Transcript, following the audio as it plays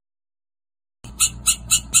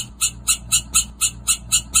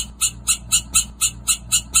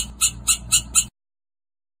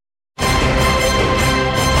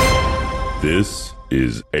This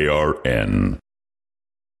is ARN.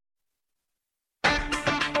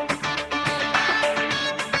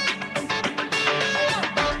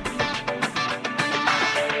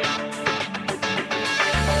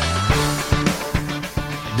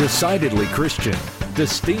 Decidedly Christian,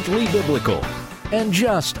 distinctly biblical, and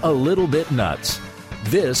just a little bit nuts.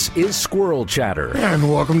 This is Squirrel Chatter.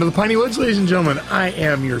 And welcome to the Piney Woods, ladies and gentlemen. I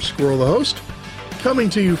am your Squirrel, the host, coming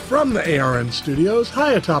to you from the ARN studios,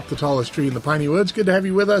 high atop the tallest tree in the Piney Woods. Good to have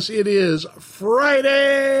you with us. It is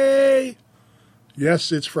Friday.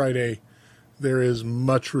 Yes, it's Friday. There is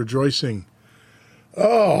much rejoicing.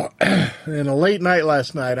 Oh, and a late night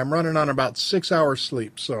last night. I'm running on about 6 hours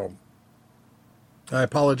sleep, so I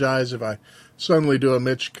apologize if I suddenly do a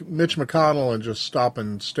Mitch McConnell and just stop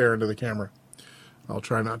and stare into the camera. I'll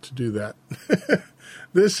try not to do that.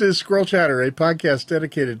 This is Squirrel Chatter, a podcast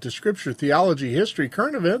dedicated to scripture, theology, history,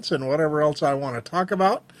 current events, and whatever else I want to talk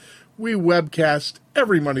about. We webcast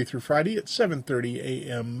every Monday through Friday at 7:30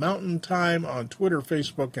 a.m. Mountain Time on Twitter,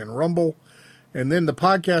 Facebook, and Rumble. And then the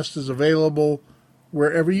podcast is available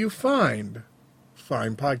wherever you find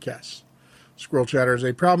podcasts. Squirrel Chatter is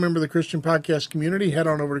a proud member of the Christian Podcast Community. Head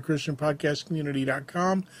on over to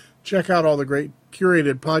ChristianPodcastCommunity.com. Check out all the great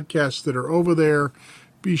curated podcasts that are over there.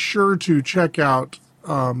 Be sure to check out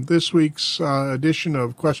this week's edition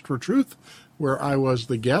of Quest for Truth, where I was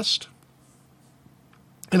the guest.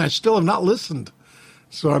 And I still have not listened,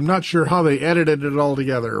 so I'm not sure how they edited it all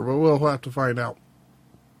together, but we'll have to find out.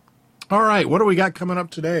 All right, what do we got coming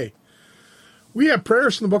up today? We have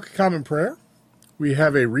prayers from the Book of Common Prayer. We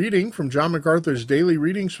have a reading from John MacArthur's Daily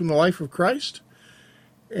Readings from the Life of Christ.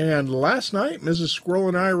 And last night, Mrs. Squirrel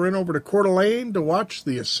and I went over to Coeur d'Alene to watch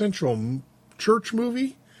the Essential Church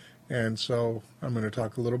movie. And so I'm going to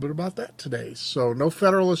talk a little bit about that today. So no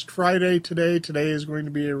Federalist Friday today. Today is going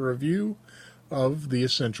to be a review of the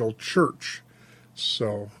Essential Church.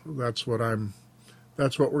 So that's what we're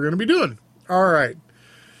going to be doing. All right.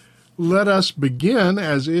 Let us begin,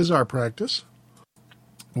 as is our practice,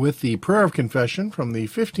 with the prayer of confession from the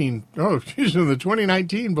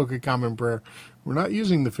 2019 Book of Common Prayer. We're not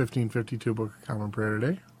using the 1552 Book of Common Prayer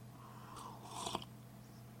today.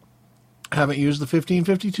 Haven't used the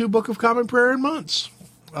 1552 Book of Common Prayer in months.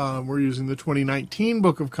 We're using the 2019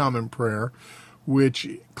 Book of Common Prayer, which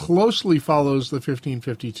closely follows the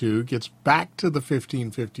 1552, gets back to the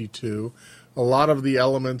 1552. A lot of the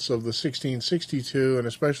elements of the 1662 and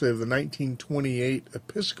especially of the 1928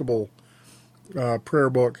 Episcopal prayer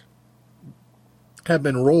book have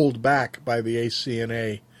been rolled back by the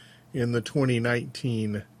ACNA in the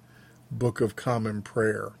 2019 Book of Common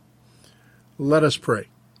Prayer. Let us pray.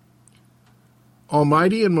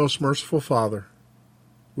 Almighty and most merciful Father,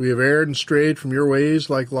 we have erred and strayed from your ways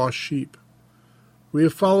like lost sheep. We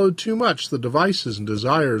have followed too much the devices and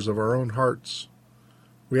desires of our own hearts.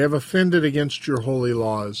 We have offended against your holy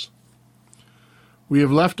laws. We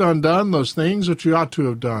have left undone those things which we ought to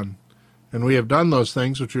have done, and we have done those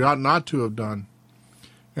things which we ought not to have done.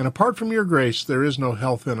 And apart from your grace, there is no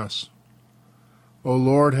health in us. O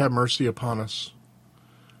Lord, have mercy upon us.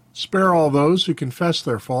 Spare all those who confess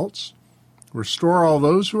their faults. Restore all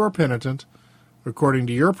those who are penitent, according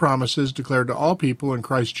to your promises declared to all people in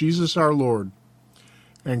Christ Jesus our Lord.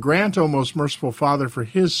 And grant, O most merciful Father, for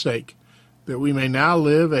his sake, that we may now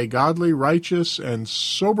live a godly, righteous, and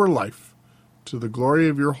sober life, to the glory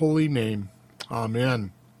of your holy name.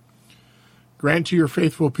 Amen. Grant to your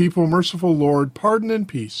faithful people, merciful Lord, pardon and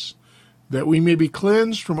peace, that we may be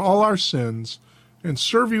cleansed from all our sins and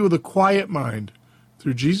serve you with a quiet mind,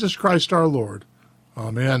 through Jesus Christ our Lord.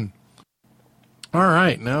 Amen. All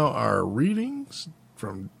right, now our reading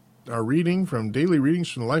from Daily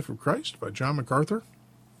Readings from the Life of Christ by John MacArthur.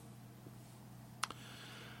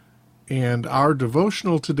 And our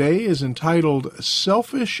devotional today is entitled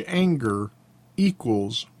Selfish Anger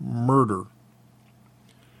Equals Murder.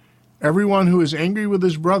 Everyone who is angry with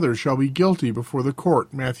his brother shall be guilty before the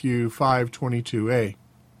court, Matthew 5:22a.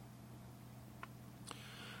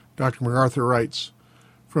 Dr. MacArthur writes,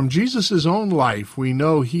 from Jesus' own life, we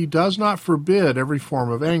know he does not forbid every form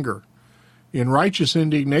of anger. In righteous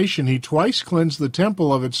indignation, he twice cleansed the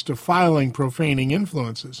temple of its defiling, profaning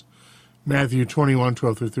influences, Matthew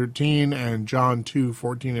 21:12-13 and John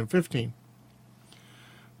 2:14 and 15.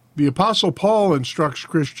 The Apostle Paul instructs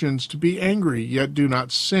Christians to be angry, yet do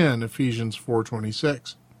not sin, Ephesians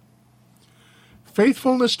 4:26.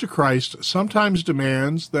 Faithfulness to Christ sometimes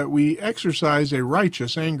demands that we exercise a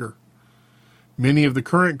righteous anger. Many of the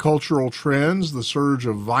current cultural trends, the surge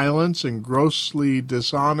of violence and grossly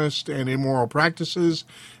dishonest and immoral practices,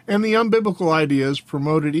 and the unbiblical ideas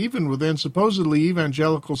promoted even within supposedly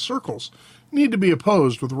evangelical circles, need to be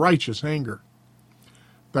opposed with righteous anger.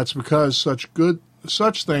 That's because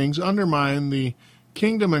such things undermine the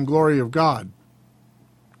kingdom and glory of God.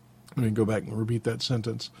 Let me go back and repeat that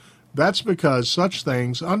sentence. That's because such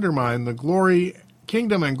things undermine the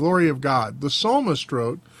kingdom and glory of God. The psalmist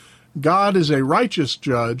wrote, God is a righteous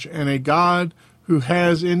judge and a God who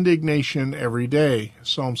has indignation every day.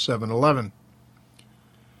 Psalm 7:11.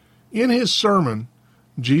 In his sermon,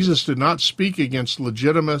 Jesus did not speak against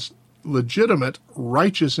legitimate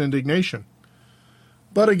righteous indignation,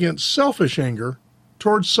 but against selfish anger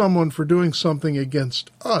towards someone for doing something against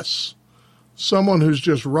us, someone who's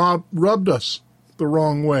just rubbed us the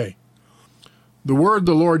wrong way. The word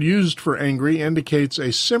the Lord used for angry indicates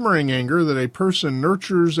a simmering anger that a person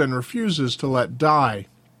nurtures and refuses to let die.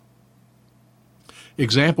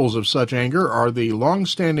 Examples of such anger are the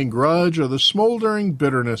long-standing grudge or the smoldering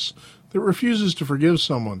bitterness that refuses to forgive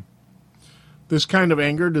someone. This kind of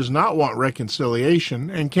anger does not want reconciliation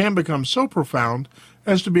and can become so profound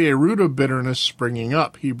as to be a root of bitterness springing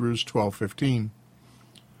up. Hebrews 12:15.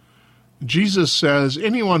 Jesus says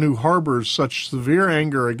anyone who harbors such severe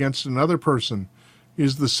anger against another person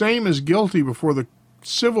is the same as guilty before the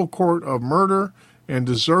civil court of murder and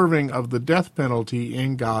deserving of the death penalty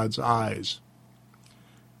in God's eyes.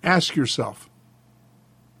 Ask yourself,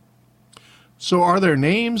 so are there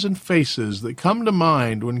names and faces that come to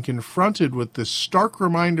mind when confronted with this stark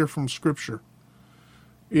reminder from Scripture?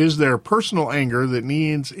 Is there personal anger that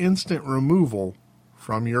needs instant removal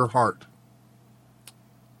from your heart?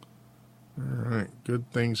 All right,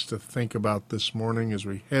 good things to think about this morning as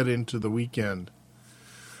we head into the weekend.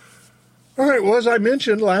 All right, well, as I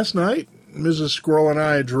mentioned last night, Mrs. Squirrel and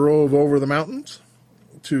I drove over the mountains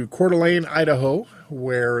to Coeur d'Alene, Idaho,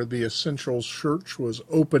 where the Essentials Church was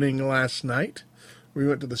opening last night. We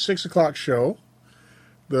went to the 6 o'clock show.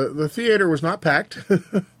 The theater was not packed.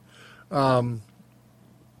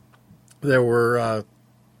 There were a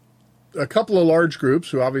couple of large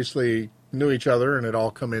groups who obviously knew each other and had all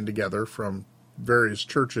come in together from various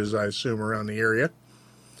churches, I assume, around the area.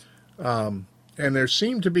 And there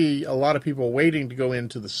seemed to be a lot of people waiting to go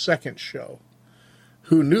into the second show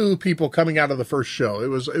who knew people coming out of the first show. It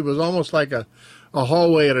was almost like a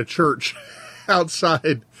hallway at a church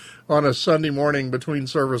outside on a Sunday morning between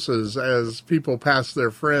services as people passed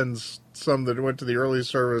their friends, some that went to the early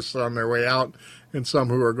service on their way out and some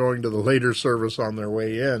who are going to the later service on their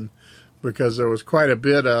way in, because there was quite a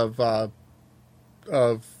bit of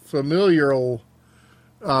familial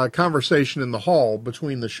conversation in the hall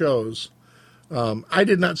between the shows. I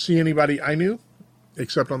did not see anybody I knew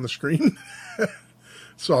except on the screen.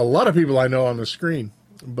 Saw a lot of people I know on the screen,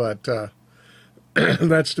 but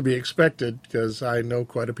that's to be expected because I know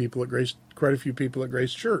quite a few people at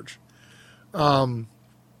Grace Church. But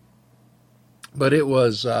it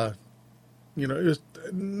was, it was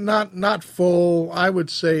not full. I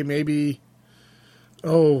would say maybe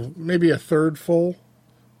a third full,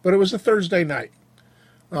 but it was a Thursday night.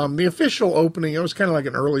 The official opening, it was kind of like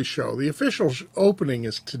an early show. The official opening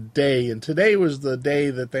is today, and today was the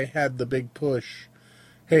day that they had the big push.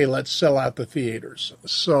 Hey, let's sell out the theaters.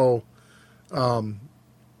 So,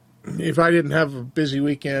 if I didn't have a busy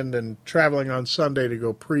weekend and traveling on Sunday to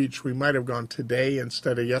go preach, we might have gone today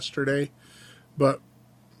instead of yesterday. But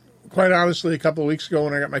quite honestly, a couple of weeks ago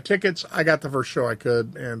when I got my tickets, I got the first show I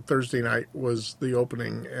could, and Thursday night was the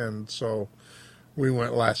opening, and so we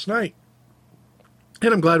went last night.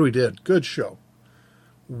 And I'm glad we did. Good show.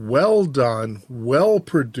 Well done, well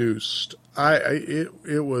produced.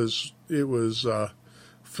 It was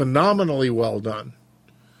phenomenally well done.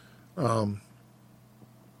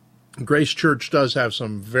 Grace Church does have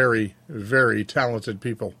some very, very talented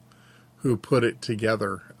people who put it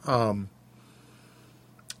together.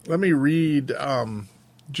 Let me read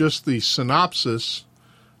just the synopsis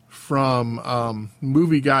from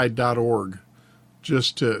movieguide.org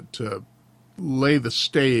just to lay the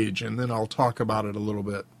stage, and then I'll talk about it a little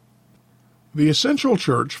bit. The Essential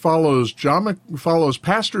Church follows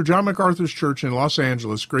Pastor John MacArthur's church in Los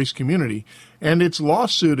Angeles, Grace Community, and its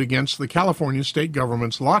lawsuit against the California state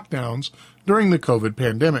government's lockdowns during the COVID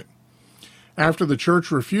pandemic. After the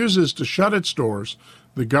church refuses to shut its doors,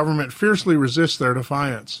 the government fiercely resists their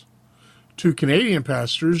defiance. Two Canadian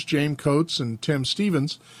pastors, James Coates and Tim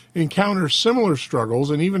Stevens, encounter similar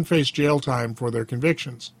struggles and even face jail time for their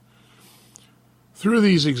convictions. Through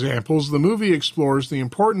these examples, the movie explores the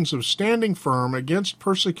importance of standing firm against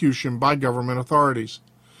persecution by government authorities.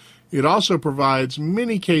 It also provides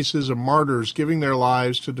many cases of martyrs giving their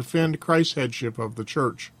lives to defend Christ's headship of the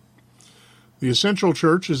church. The Essential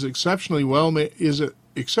Church is an exceptionally well-made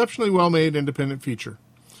independent feature.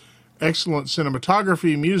 Excellent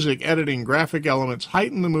cinematography, music, editing, graphic elements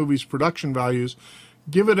heighten the movie's production values,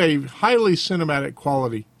 give it a highly cinematic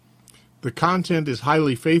quality. The content is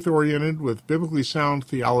highly faith-oriented with biblically sound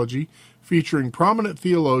theology, featuring prominent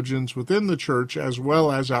theologians within the church as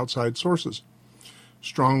well as outside sources.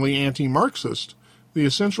 Strongly anti-Marxist, the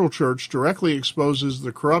Essential Church directly exposes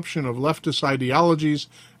the corruption of leftist ideologies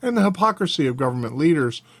and the hypocrisy of government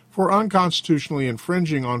leaders for unconstitutionally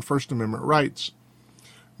infringing on First Amendment rights.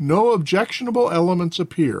 No objectionable elements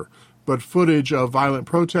appear, but footage of violent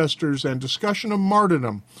protesters and discussion of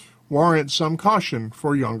martyrdom warrant some caution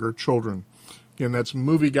for younger children. Again, that's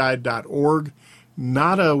movieguide.org.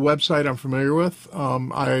 Not a website I'm familiar with.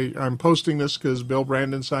 I'm posting this because Bill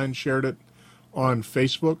Brandenstein shared it on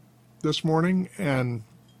Facebook this morning, and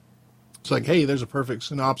it's like, hey, there's a perfect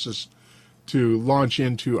synopsis to launch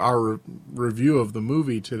into our review of the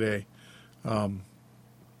movie today. And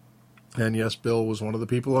yes, Bill was one of the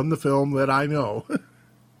people in the film that I know.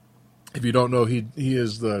 If you don't know, he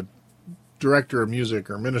is the director of music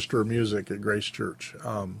or minister of music at Grace Church.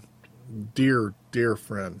 Dear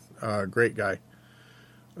friend, great guy.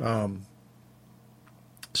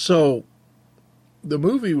 So the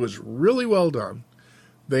movie was really well done.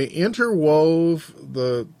 They interwove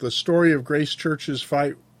the story of Grace Church's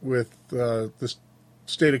fight with the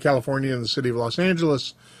state of California and the city of Los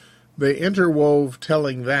Angeles. They interwove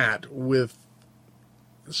telling that with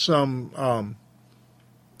some of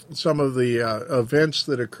the events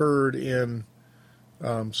that occurred in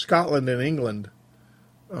Scotland and England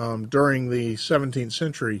during the 17th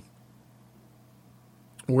century,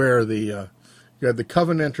 where you had the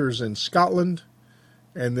Covenanters in Scotland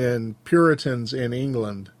and then Puritans in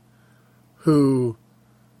England who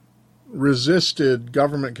resisted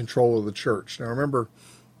government control of the church. Now remember,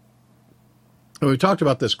 we talked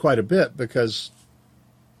about this quite a bit because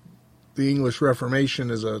the English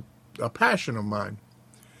Reformation is a passion of mine.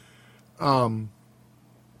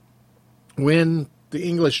 When the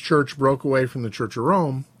English church broke away from the Church of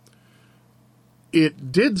Rome,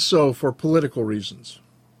 it did so for political reasons.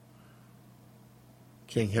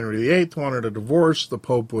 King Henry VIII wanted a divorce. The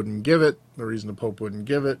Pope wouldn't give it. The reason the Pope wouldn't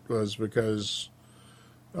give it was because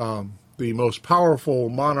the most powerful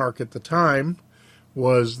monarch at the time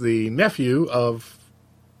was the nephew of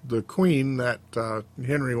the Queen that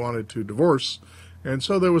Henry wanted to divorce. And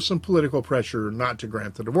so there was some political pressure not to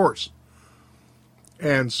grant the divorce.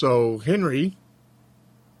 And so Henry,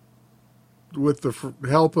 with the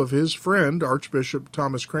help of his friend, Archbishop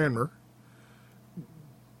Thomas Cranmer,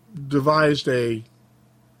 devised a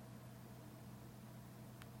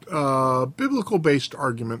biblical-based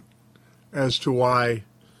argument as to why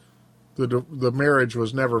the marriage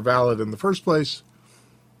was never valid in the first place,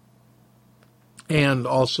 and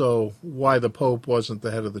also why the Pope wasn't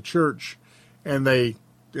the head of the church, and the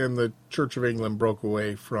Church of England broke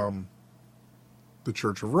away from the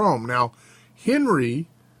Church of Rome. Now, Henry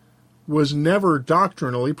was never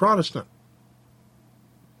doctrinally Protestant.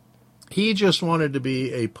 He just wanted to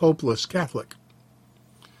be a popeless Catholic.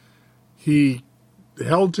 He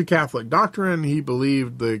held to Catholic doctrine. He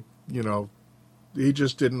believed he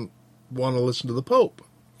just didn't want to listen to the Pope.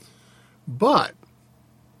 But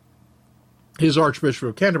his Archbishop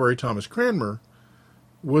of Canterbury, Thomas Cranmer,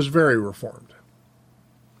 was very reformed.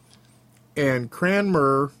 And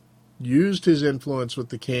Cranmer used his influence with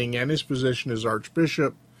the king and his position as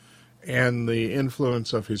Archbishop and the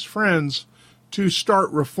influence of his friends to start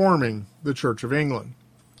reforming the Church of England.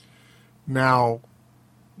 Now,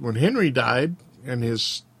 when Henry died and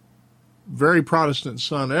his very Protestant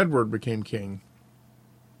son Edward became king,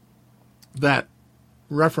 that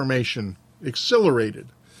Reformation accelerated.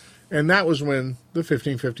 And that was when the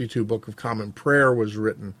 1552 Book of Common Prayer was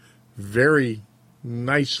written. Very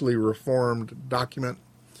nicely reformed document,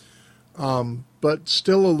 but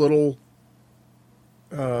still a little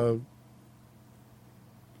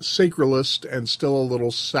sacralist and still a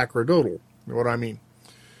little sacerdotal. You know what I mean?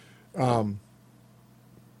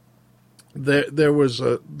 There was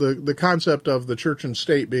the concept of the church and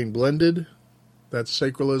state being blended. That's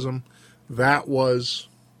sacralism. That was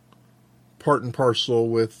part and parcel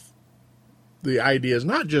with the ideas,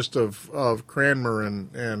 not just of Cranmer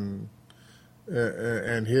and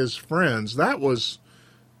his friends. That was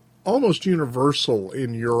almost universal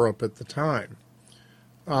in Europe at the time.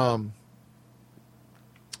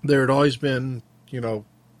 There had always been,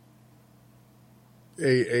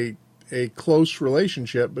 a close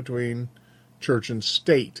relationship between church and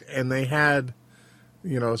state, and they had,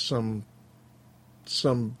 some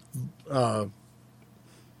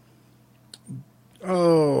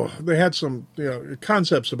they had some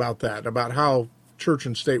concepts about that, about how church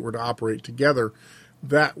and state were to operate together.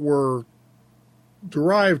 that were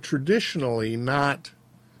derived traditionally not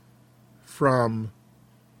from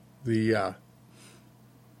the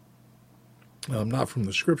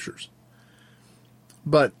scriptures.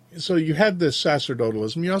 But so you had this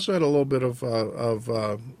sacerdotalism. You also had a little bit of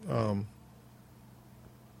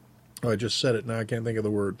I just said it now. I can't think of the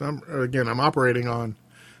word. I'm operating on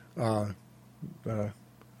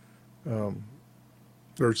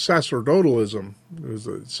or sacerdotalism.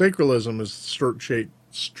 Sacralism is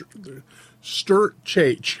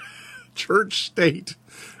church state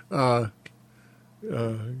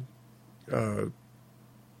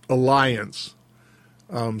alliance.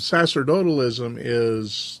 Sacerdotalism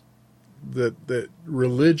is that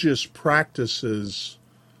religious practices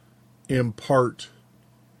impart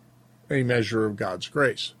a measure of God's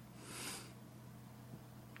grace.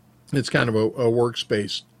 It's kind of a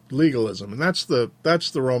works-based legalism, and that's the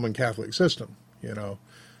Roman Catholic system. You know,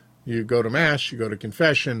 you go to Mass, you go to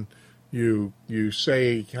confession, you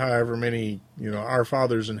say however many, Our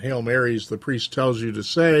Fathers and Hail Marys the priest tells you to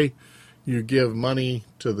say, you give money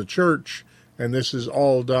to the church, and this is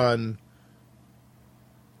all done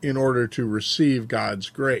in order to receive God's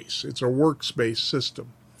grace. It's a works-based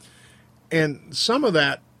system. And some of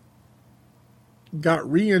that got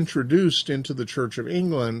reintroduced into the Church of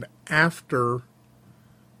England after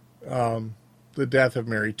the death of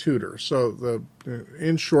Mary Tudor. So,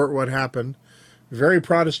 in short, what happened, very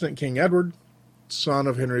Protestant King Edward, son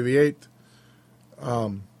of Henry VIII,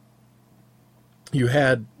 you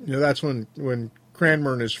had, that's when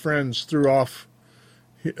Cranmer and his friends threw off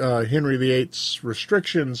Henry VIII's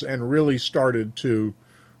restrictions and really started to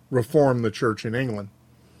reform the church in England.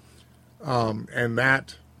 And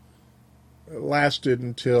that lasted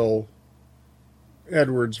until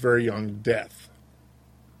Edward's very young death.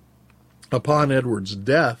 Upon Edward's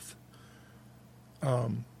death,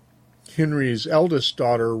 Henry's eldest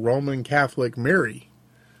daughter, Roman Catholic Mary,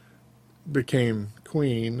 became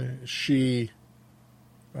queen. She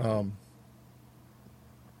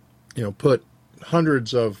put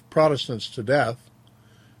hundreds of Protestants to death.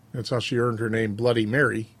 That's how she earned her name, Bloody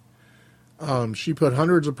Mary. She put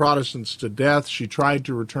hundreds of Protestants to death. She tried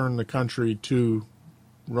to return the country to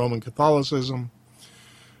Roman Catholicism,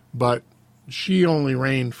 but she only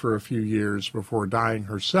reigned for a few years before dying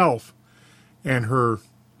herself. And her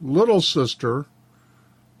little sister,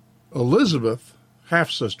 Elizabeth,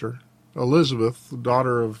 half-sister, Elizabeth, the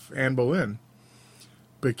daughter of Anne Boleyn,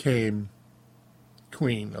 became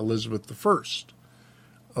queen, Elizabeth I.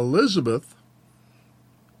 Elizabeth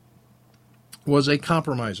was a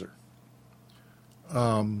compromiser.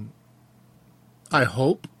 I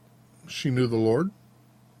hope she knew the Lord,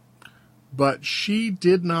 but she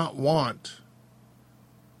did not want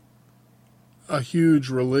a huge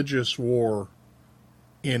religious war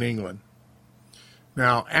in England.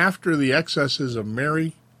 Now, after the excesses of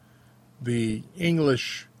Mary, the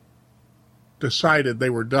English decided they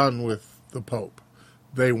were done with the Pope.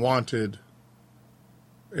 They wanted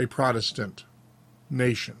a Protestant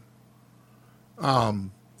nation.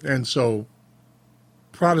 And so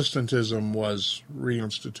Protestantism was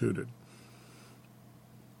reinstituted.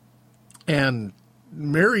 And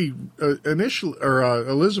Elizabeth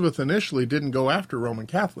initially didn't go after Roman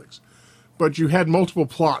Catholics, but you had multiple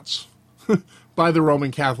plots by the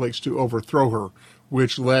Roman Catholics to overthrow her,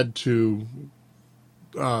 which led to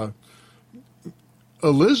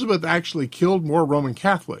Elizabeth actually killed more Roman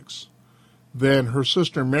Catholics than her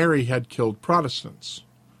sister Mary had killed Protestants.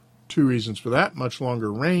 Two reasons for that: much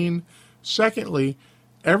longer reign. Secondly,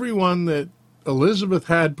 everyone that Elizabeth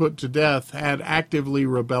had put to death had actively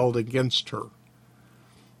rebelled against her,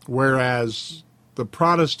 whereas the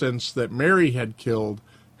Protestants that Mary had killed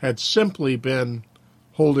had simply been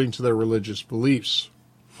holding to their religious beliefs.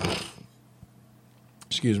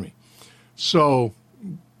 Excuse me. So,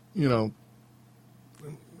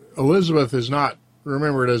 Elizabeth is not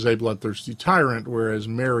remembered as a bloodthirsty tyrant, whereas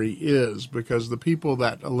Mary is, because the people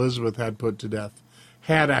that Elizabeth had put to death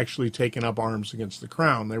had actually taken up arms against the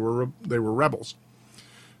crown. They were rebels.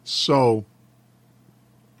 So,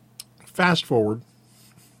 fast forward,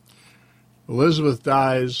 Elizabeth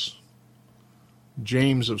dies,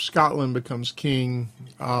 James of Scotland becomes king.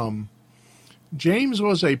 James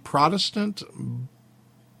was a Protestant,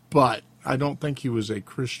 but I don't think he was a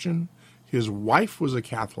Christian. His wife was a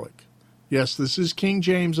Catholic. Yes, this is King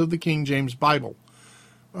James of the King James Bible.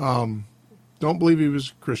 Don't believe he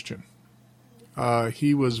was a Christian.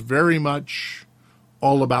 He was very much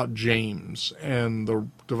all about James and the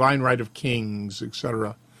divine right of kings,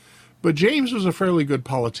 etc. But James was a fairly good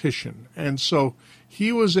politician, and so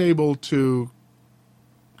he was able to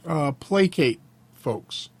placate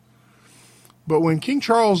folks. But when King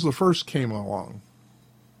Charles I came along,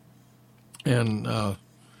 and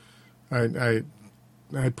I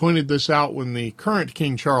pointed this out when the current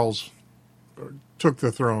King Charles took the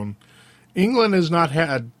throne, England has not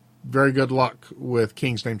had very good luck with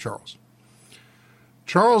kings named Charles.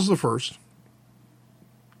 Charles I,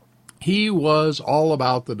 he was all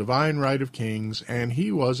about the divine right of kings, and he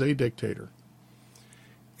was a dictator.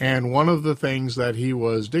 And one of the things that he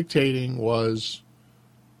was dictating was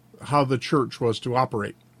how the church was to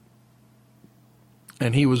operate.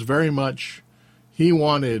 And he was very much, he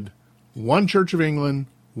wanted one Church of England,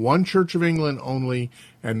 one Church of England only,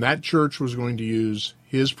 and that church was going to use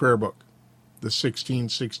his prayer book, the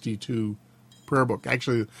 1662 prayer book.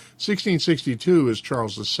 Actually, 1662 is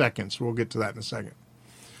Charles II, so we'll get to that in a second.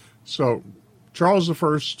 So, Charles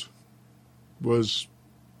I was,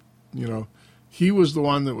 he was the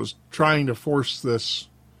one that was trying to force this,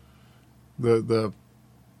 the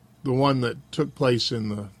one that took place in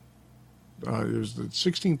the, it was the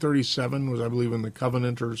 1637 was, I believe, when the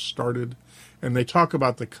Covenanters started. And they talk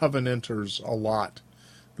about the Covenanters a lot,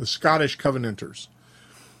 the Scottish Covenanters.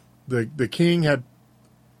 The king had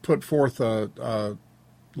put forth a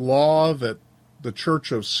law that the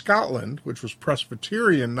Church of Scotland, which was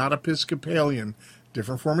Presbyterian, not Episcopalian,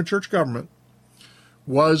 different form of church government,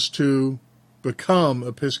 was to become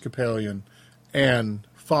Episcopalian and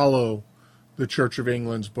follow the Church of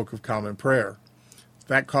England's Book of Common Prayer.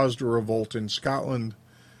 That caused a revolt in Scotland,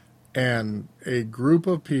 and a group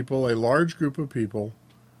of people, a large group of people,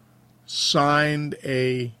 signed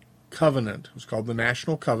a covenant. It was called the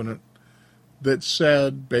National Covenant, that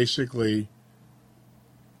said basically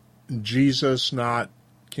Jesus, not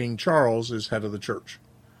King Charles, is head of the church.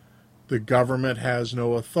 The government has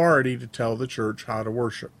no authority to tell the church how to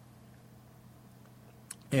worship.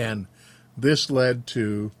 And this led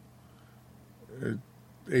to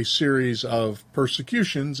a series of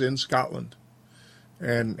persecutions in Scotland.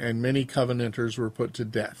 And many Covenanters were put to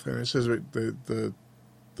death. And it says the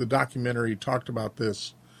documentary talked about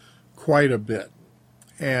this quite a bit.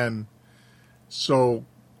 And so,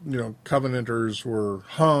 Covenanters were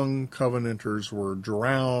hung, Covenanters were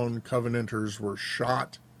drowned, Covenanters were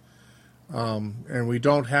shot. And we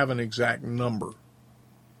don't have an exact number.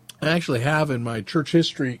 I actually have in my church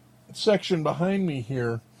history section behind me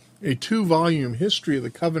here a 2-volume history of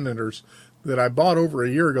the Covenanters that I bought over a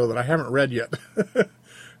year ago that I haven't read yet.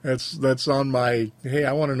 That's on my, hey,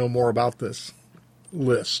 I want to know more about this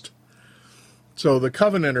list. So the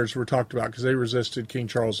Covenanters were talked about because they resisted King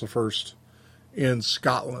Charles I in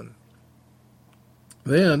Scotland.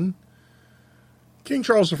 Then, King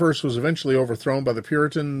Charles I was eventually overthrown by the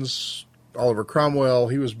Puritans. Oliver Cromwell,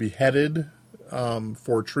 he was beheaded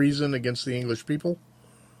for treason against the English people.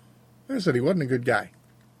 Like I said, he wasn't a good guy.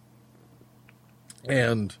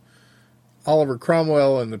 And Oliver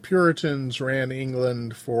Cromwell and the Puritans ran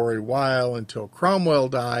England for a while until Cromwell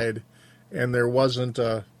died, and there wasn't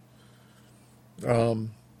a it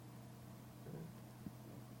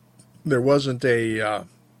was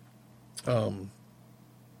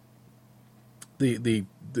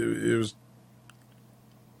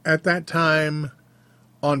at that time,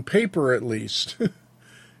 on paper at least,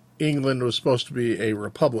 England was supposed to be a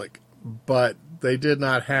republic, but they did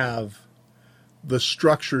not have the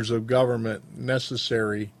structures of government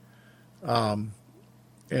necessary, and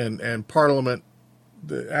Parliament.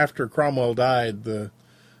 After Cromwell died, the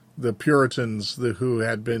Puritans,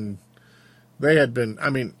 I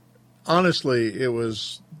mean, honestly,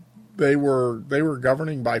 they were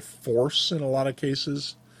governing by force in a lot of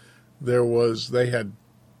cases. They had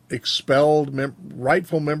expelled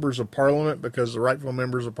rightful members of Parliament because the rightful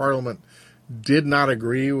members of Parliament did not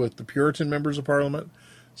agree with the Puritan members of Parliament.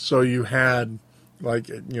 So you had, it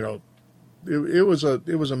was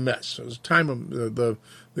a mess. It was a time of the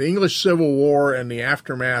English Civil War and the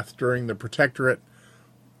aftermath during the Protectorate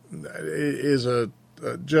is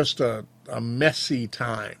just a messy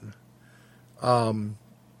time. And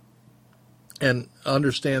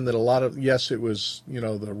understand that a lot of, yes, it was,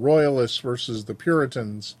 the Royalists versus the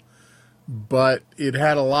Puritans, but it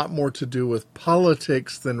had a lot more to do with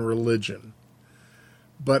politics than religion.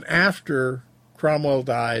 But after Cromwell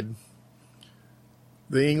died,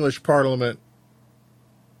 the English Parliament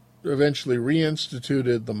eventually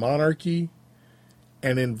reinstituted the monarchy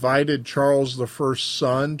and invited Charles I's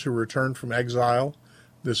son to return from exile.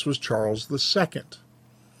 This was Charles II.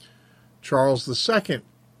 Charles II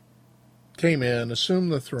came in,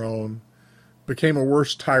 assumed the throne, became a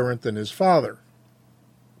worse tyrant than his father.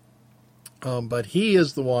 But he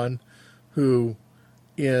is the one who,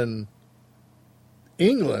 in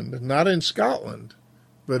England, not in Scotland,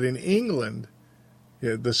 but in England,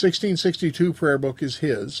 Yeah, the 1662 prayer book is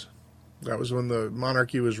his. That was when the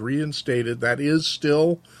monarchy was reinstated. That is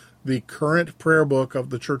still the current prayer book of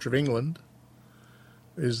the Church of England,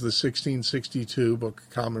 is the 1662 Book of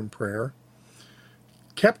Common Prayer.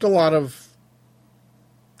 Kept a lot of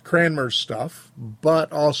Cranmer's stuff,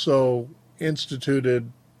 but also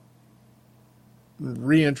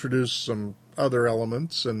reintroduced some other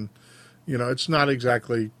elements. And, it's not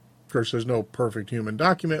exactly, of course, there's no perfect human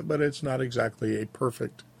document, but it's not exactly a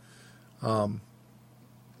perfect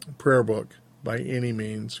prayer book by any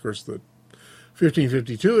means. Of course, the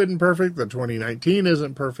 1552 isn't perfect. The 2019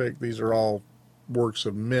 isn't perfect. These are all works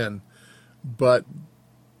of men. But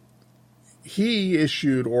he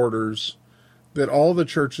issued orders that all the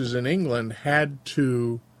churches in England had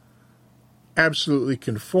to absolutely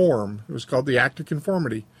conform. It was called the Act of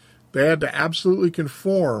Conformity. They had to absolutely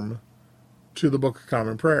conform to the Book of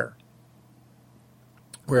Common Prayer.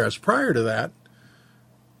 Whereas prior to that,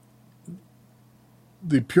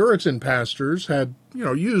 the Puritan pastors had,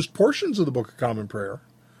 used portions of the Book of Common Prayer,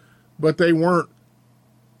 but they weren't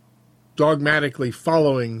dogmatically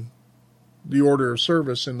following the order of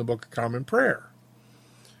service in the Book of Common Prayer.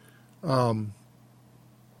 But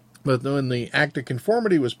when the Act of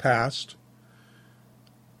Conformity was passed,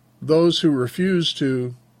 those who refused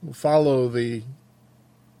to follow the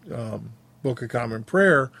Book of Common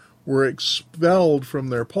Prayer were expelled from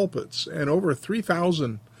their pulpits, and over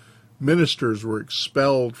 3,000 ministers were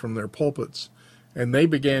expelled from their pulpits, and they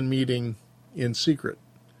began meeting in secret,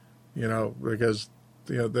 because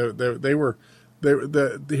here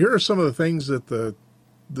are some of the things that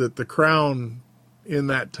the crown in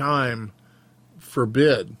that time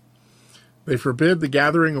forbid. They forbid the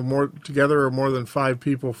gathering of more than 5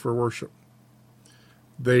 people for worship.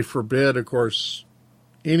 They forbid, of course,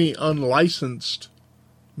 any unlicensed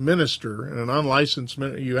minister, and an unlicensed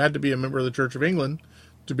you had to be a member of the Church of England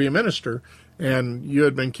to be a minister, and you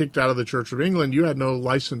had been kicked out of the Church of England, you had no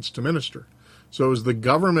license to minister. So it was the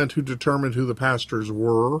government who determined who the pastors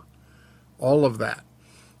were, all of that.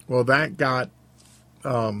 Well, that got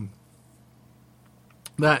that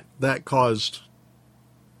caused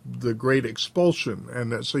the Great Expulsion,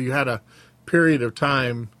 and so you had a period of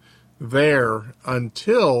time there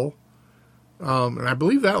until, and I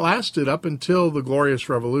believe that lasted up until the Glorious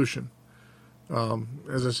Revolution.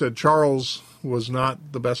 As I said, Charles was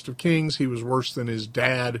not the best of kings. He was worse than his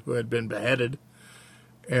dad, who had been beheaded.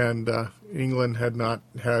 And England had not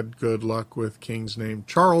had good luck with kings named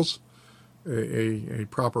Charles, a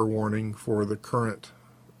proper warning for the current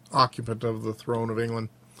occupant of the throne of England.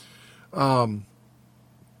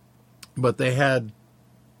 But they had,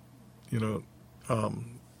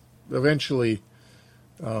 eventually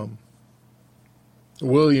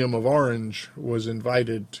William of Orange was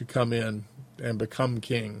invited to come in and become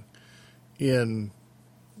king in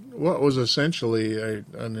what was essentially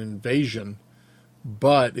an invasion,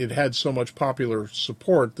 but it had so much popular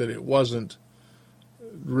support that it wasn't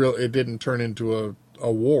real. It didn't turn into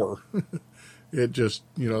a war. It just,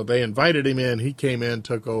 they invited him in, he came in,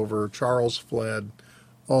 took over, Charles fled,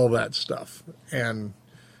 all that stuff. And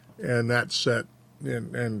that set,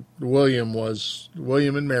 and William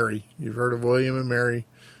and Mary. You've heard of William and Mary.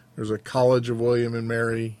 There's a college of William and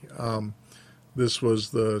Mary. This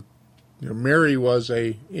was Mary was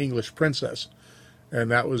a English princess, and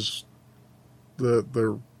that was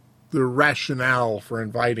the rationale for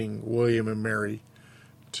inviting William and Mary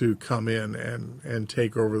to come in and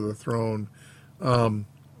take over the throne, and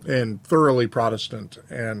thoroughly Protestant,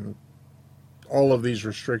 and all of these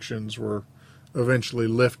restrictions were eventually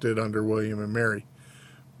lifted under William and Mary.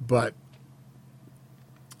 But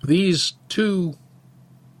these two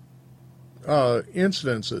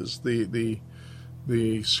incidences,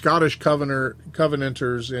 the Scottish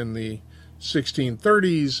Covenanters in the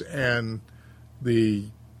 1630s and the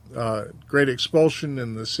Great Expulsion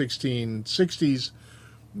in the 1660s,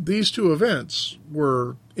 these two events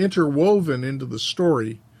were interwoven into the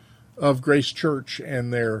story of Grace Church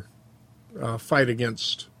and their fight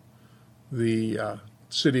against the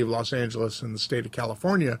city of Los Angeles and the state of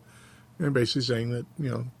California, and basically saying that,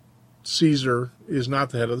 Caesar is not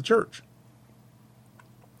the head of the church.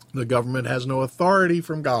 The government has no authority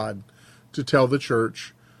from God to tell the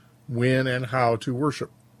church when and how to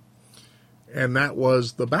worship. And that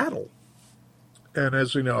was the battle. And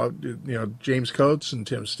as we know, James Coates and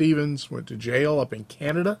Tim Stevens went to jail up in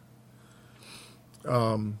Canada.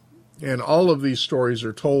 And all of these stories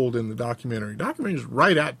are told in the documentary. The documentary is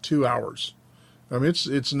right at 2 hours. I mean,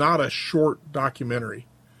 it's not a short documentary.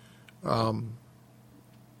 And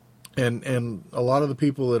a lot of the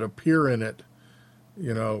people that appear in it,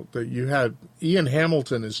 that you had, Ian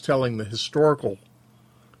Hamilton is telling the historical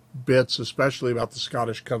bits, especially about the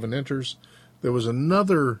Scottish Covenanters. There was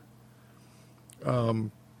another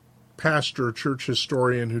pastor, church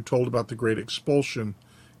historian, who told about the Great Expulsion,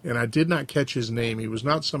 and I did not catch his name. He was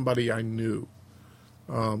not somebody I knew.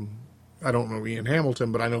 I don't know Ian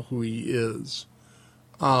Hamilton, but I know who he is.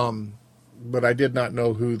 But I did not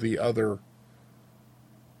know who the other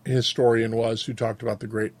historian was who talked about the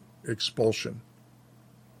Great Expulsion.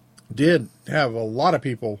 Did have a lot of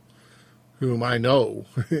people whom I know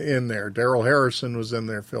in there. Darrell Harrison was in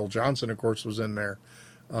there. Phil Johnson, of course, was in there.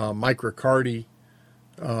 Mike Riccardi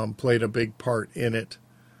played a big part in it.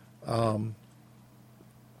 And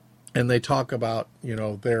they talk about,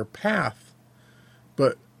 their path.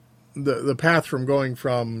 But the path from going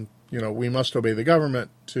from, we must obey the government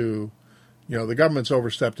to, the government's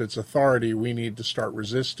overstepped its authority, we need to start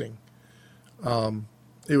resisting.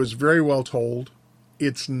 It was very well told.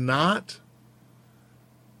 It's not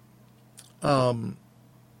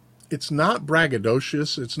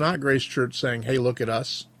braggadocious. It's not Grace Church saying, hey, look at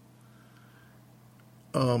us.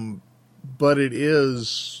 But it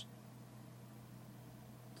is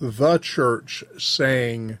the church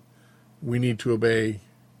saying we need to obey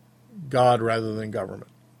God rather than government.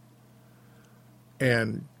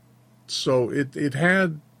 And so it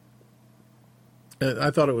had, I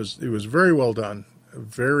thought it was very well done.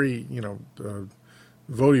 Very,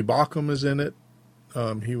 Vodi Bakum is in it.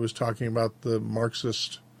 He was talking about the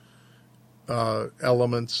Marxist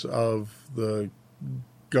elements of the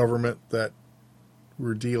government that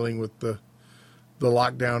were dealing with the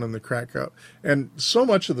lockdown and the crack up. And so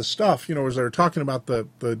much of the stuff, as they were talking about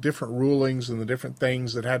the different rulings and the different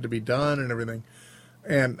things that had to be done and everything.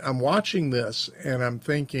 And I'm watching this and I'm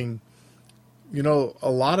thinking, a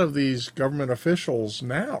lot of these government officials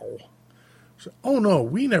now say, oh no,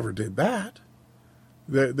 we never did that.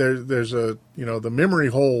 There's a, the memory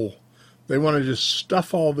hole. They want to just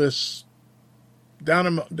stuff all this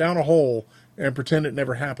down a hole and pretend it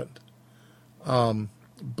never happened.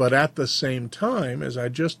 But at the same time, as I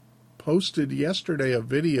just posted yesterday a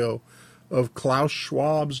video of Klaus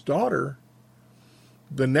Schwab's daughter,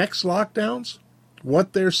 the next lockdowns,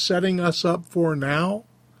 what they're setting us up for now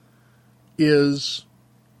is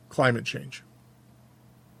climate change.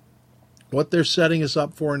 What they're setting us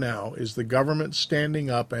up for now is the government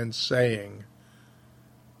standing up and saying,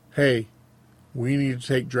 hey, we need to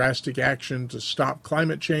take drastic action to stop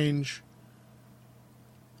climate change.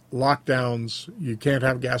 Lockdowns, you can't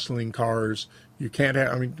have gasoline cars, you can't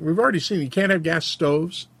have, we've already seen you can't have gas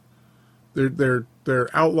stoves. They're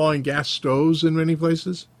outlawing gas stoves in many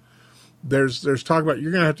places. There's talk about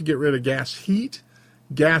you're going to have to get rid of gas heat,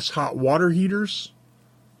 gas hot water heaters.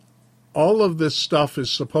 All of this stuff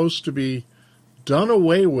is supposed to be done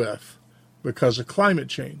away with because of climate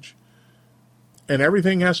change. And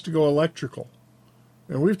everything has to go electrical.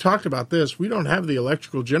 And we've talked about this. We don't have the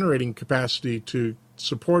electrical generating capacity to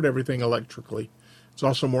support everything electrically. It's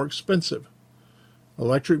also more expensive.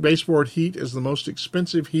 Electric baseboard heat is the most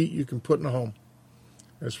expensive heat you can put in a home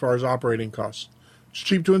as far as operating costs. It's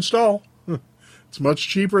cheap to install. It's much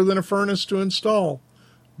cheaper than a furnace to install.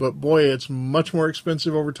 But boy, it's much more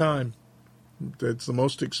expensive over time. It's the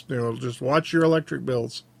most, just watch your electric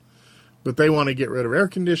bills. But they want to get rid of air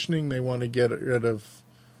conditioning. They want to get rid of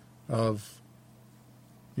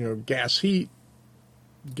gas heat,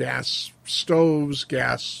 gas stoves,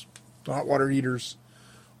 gas hot water heaters,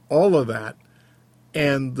 all of that.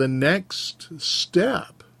 And the next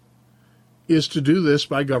step is to do this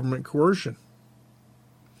by government coercion.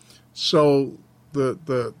 So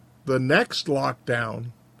the next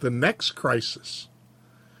lockdown, the next crisis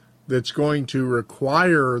that's going to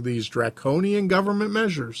require these draconian government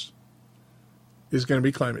measures is going to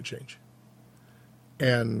be climate change.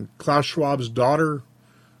 And Klaus Schwab's daughter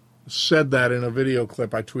said that in a video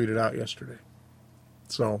clip I tweeted out yesterday.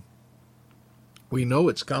 So we know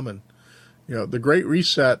it's coming. The Great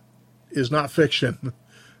Reset is not fiction.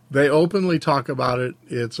 They openly talk about it.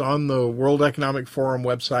 It's on the World Economic Forum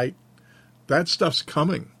website. That stuff's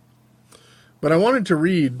coming. But I wanted to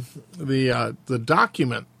read the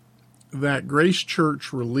document that Grace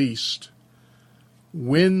Church released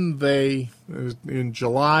when in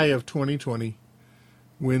July of 2020,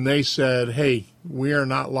 when they said, hey, we are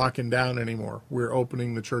not locking down anymore. We're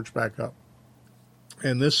opening the church back up.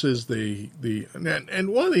 And this is and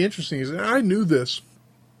one of the interesting things, and I knew this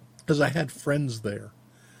because I had friends there.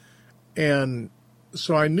 And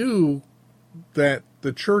so I knew that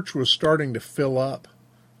the church was starting to fill up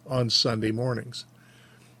on Sunday mornings.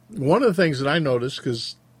 One of the things that I noticed,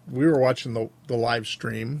 because we were watching the live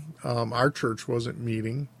stream, our church wasn't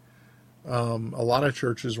meeting. A lot of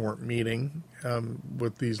churches weren't meeting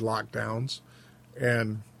with these lockdowns.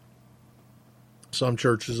 And Some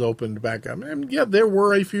churches opened back up. And yeah, there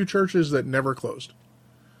were a few churches that never closed.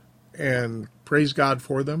 And praise God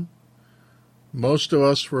for them. Most of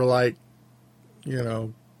us were like, you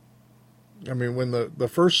know, I mean, when the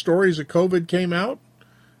first stories of COVID came out,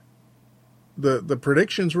 the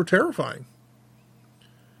predictions were terrifying.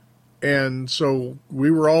 And so we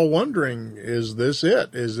were all wondering, is this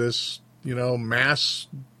it? Is this, you know, mass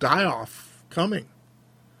die-off coming?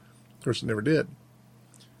 Of course, it never did.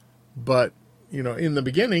 But, you know, in the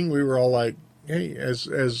beginning, we were all like, hey,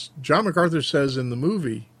 as John MacArthur says in the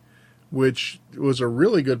movie, which was a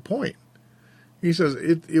really good point, he says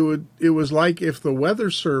it was like if the weather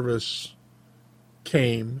service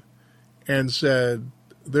came and said,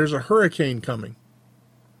 there's a hurricane coming.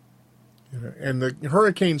 You know, and the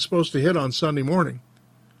hurricane's supposed to hit on Sunday morning.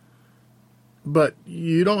 But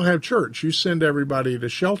you don't have church. You send everybody to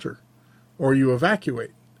shelter or you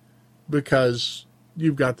evacuate because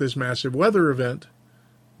you've got this massive weather event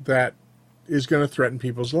that is going to threaten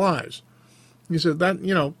people's lives. He said that,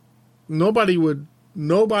 you know, nobody would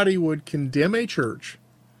condemn a church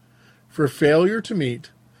for failure to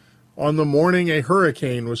meet on the morning a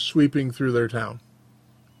hurricane was sweeping through their town.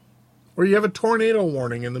 Or you have a tornado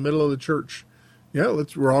warning in the middle of the church. Yeah,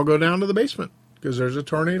 we'll all go down to the basement because there's a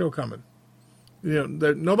tornado coming. You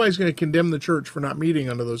know, nobody's going to condemn the church for not meeting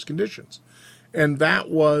under those conditions. And that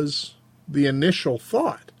was the initial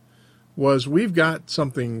thought, was we've got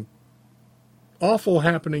something awful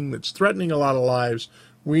happening that's threatening a lot of lives.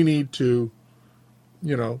 We need to,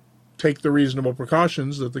 you know, take the reasonable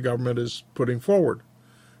precautions that the government is putting forward,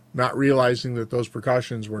 not realizing that those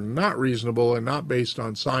precautions were not reasonable and not based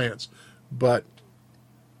on science, but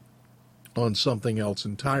on something else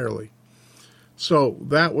entirely. So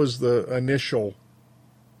that was the initial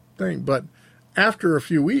thing. But after a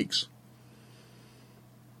few weeks,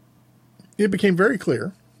 it became very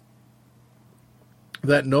clear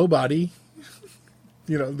that nobody,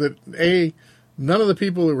 you know, none of the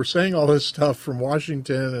people who were saying all this stuff from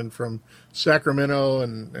Washington and from Sacramento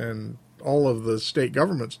and all of the state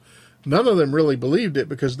governments, none of them really believed it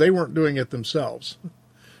because they weren't doing it themselves.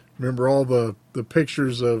 Remember all the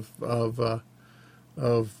pictures of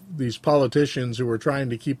these politicians who were trying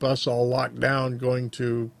to keep us all locked down, going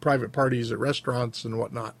to private parties at restaurants and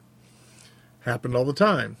whatnot. Happened all the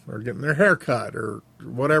time, or getting their hair cut, or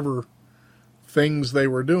whatever things they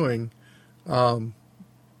were doing in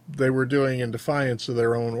defiance of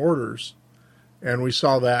their own orders. And we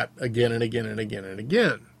saw that again and again and again and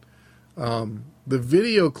again. The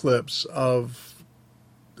video clips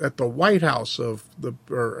at the White House or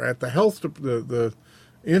at the health, the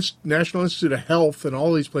National Institute of Health and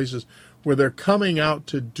all these places where they're coming out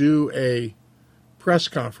to do a press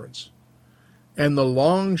conference, and the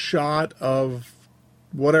long shot of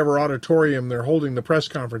whatever auditorium they're holding the press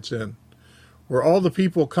conference in, where all the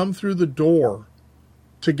people come through the door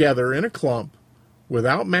together in a clump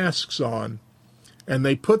without masks on, and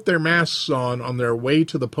they put their masks on their way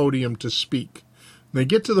to the podium to speak. They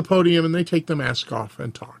get to the podium and they take the mask off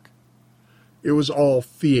and talk. It was all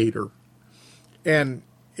theater. And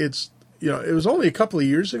it was only a couple of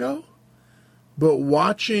years ago, but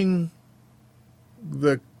watching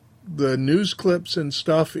the news clips and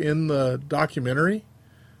stuff in the documentary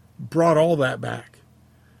brought all that back.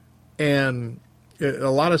 And a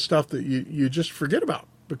lot of stuff that you just forget about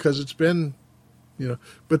because it's been,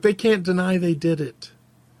 but they can't deny they did it.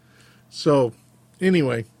 So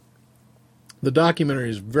anyway, the documentary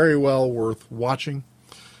is very well worth watching.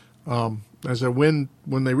 As I said, when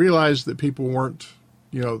they realized that people weren't,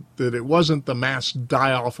 that it wasn't the mass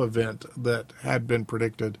die-off event that had been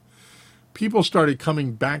predicted, people started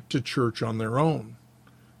coming back to church on their own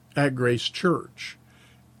at Grace Church.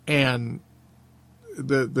 And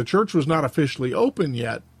the church was not officially open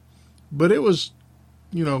yet, but it was,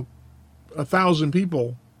 1,000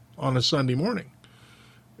 people on a Sunday morning.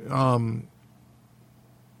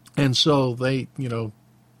 And so they,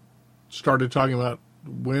 started talking about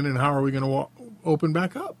when and how are we going to open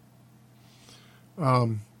back up.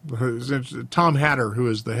 Tom Hatter, who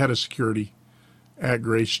is the head of security at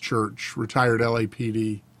Grace Church, retired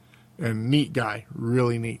LAPD, and neat guy,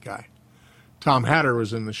 really neat guy. Tom Hatter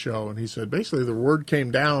was in the show, and he said basically the word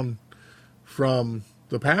came down from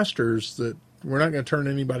the pastors that we're not going to turn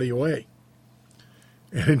anybody away.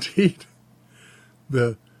 And indeed,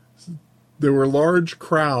 there were large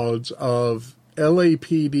crowds of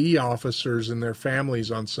LAPD officers and their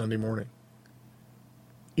families on Sunday morning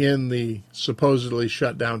in the supposedly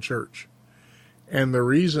shut down church. And the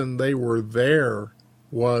reason they were there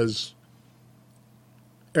was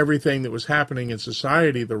everything that was happening in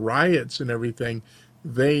society, the riots and everything.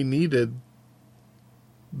 They needed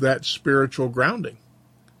that spiritual grounding.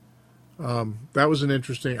 That was an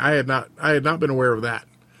interesting. I had not been aware of that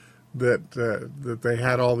they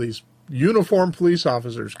had all these uniformed police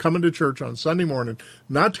officers coming to church on Sunday morning,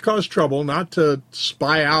 not to cause trouble, not to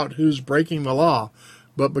spy out who's breaking the law,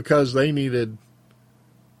 but because they needed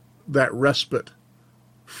that respite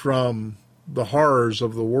from the horrors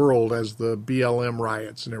of the world as the BLM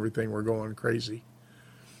riots and everything were going crazy.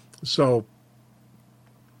 So,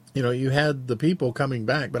 you had the people coming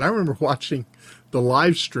back. But I remember watching the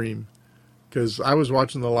live stream, because I was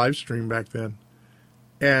watching the live stream back then.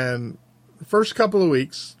 And the first couple of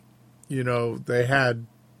weeks, they had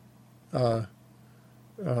the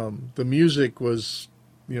music was,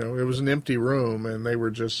 it was an empty room, and they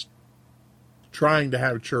were just trying to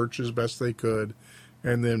have church as best they could.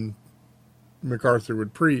 And then MacArthur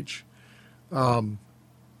would preach. But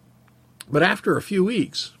after a few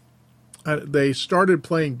weeks, they started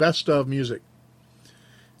playing best of music.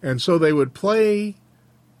 And so they would play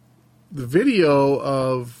the video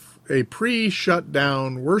of a pre-shut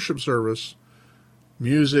down worship service,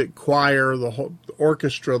 music, choir, the whole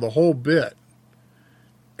orchestra, the whole bit.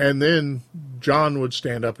 And then John would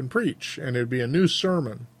stand up and preach, and it would be a new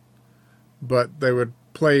sermon. But they would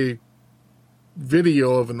play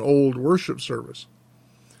video of an old worship service.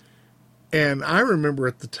 And I remember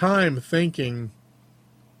at the time thinking,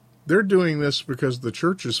 they're doing this because the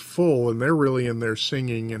church is full and they're really in there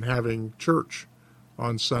singing and having church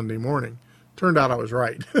on Sunday morning. Turned out I was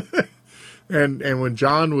right. And when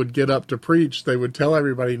John would get up to preach, they would tell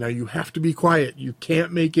everybody, now you have to be quiet. You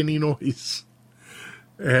can't make any noise.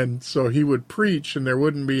 And so he would preach, and there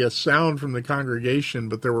wouldn't be a sound from the congregation,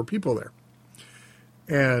 but there were people there.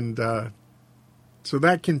 And so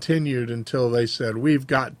that continued until they said, we've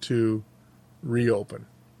got to reopen.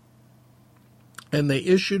 And they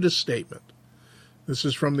issued a statement. This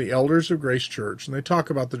is from the elders of Grace Church, and they talk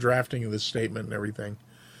about the drafting of this statement and everything.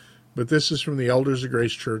 But this is from the elders of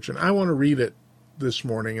Grace Church, and I want to read it this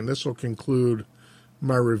morning, and this will conclude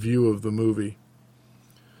my review of the movie.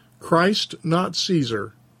 Christ, not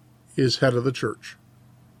Caesar, is head of the church.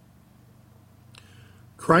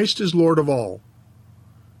 Christ is Lord of all.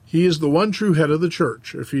 He is the one true head of the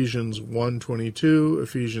church, Ephesians 1:22,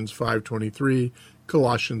 Ephesians 5:23,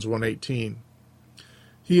 Colossians 1:18.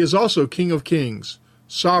 He is also King of kings,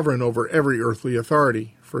 sovereign over every earthly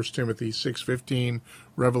authority, 1 Timothy 6:15,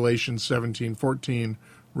 Revelation 17:14,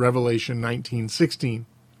 Revelation 19:16.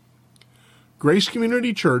 Grace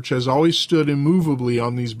Community Church has always stood immovably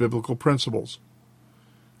on these biblical principles.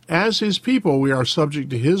 As His people, we are subject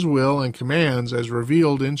to His will and commands as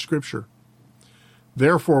revealed in Scripture.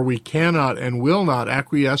 Therefore, we cannot and will not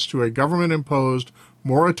acquiesce to a government-imposed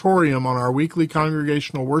moratorium on our weekly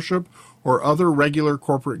congregational worship or other regular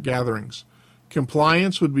corporate gatherings.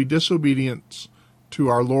 Compliance would be disobedience to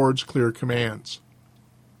our Lord's clear commands.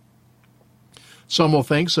 Some will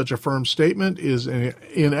think such a firm statement is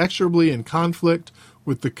inexorably in conflict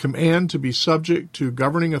with the command to be subject to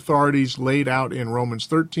governing authorities laid out in Romans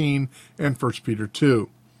 13 and 1 Peter 2.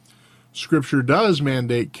 Scripture does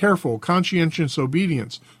mandate careful, conscientious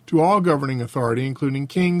obedience to all governing authority, including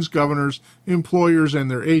kings, governors, employers,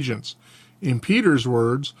 and their agents. In Peter's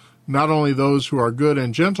words, not only those who are good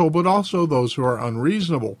and gentle, but also those who are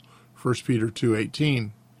unreasonable, 1 Peter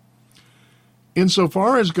 2:18.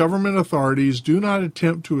 Insofar as government authorities do not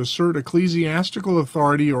attempt to assert ecclesiastical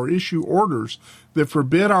authority or issue orders that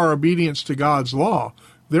forbid our obedience to God's law,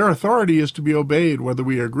 their authority is to be obeyed whether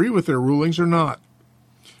we agree with their rulings or not.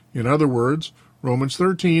 In other words, Romans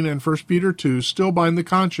 13 and 1 Peter 2 still bind the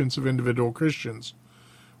conscience of individual Christians.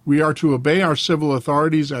 We are to obey our civil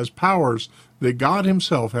authorities as powers that God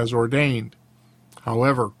Himself has ordained.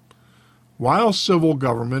 However, while civil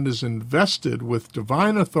government is invested with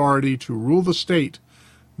divine authority to rule the state,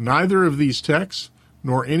 neither of these texts,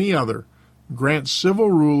 nor any other, grants civil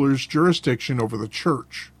rulers jurisdiction over the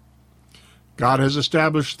church. God has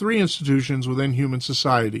established three institutions within human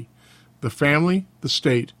society: the family, the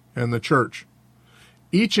state, and the church.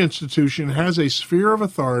 Each institution has a sphere of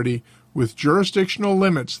authority with jurisdictional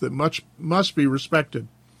limits that must be respected.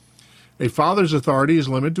 A father's authority is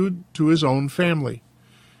limited to his own family.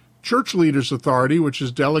 Church leaders' authority, which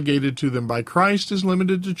is delegated to them by Christ, is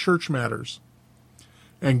limited to church matters.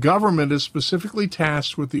 And government is specifically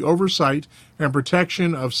tasked with the oversight and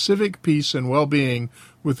protection of civic peace and well-being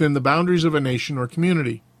within the boundaries of a nation or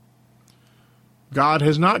community. God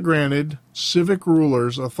has not granted civic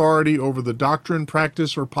rulers authority over the doctrine,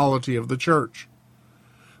 practice, or polity of the church.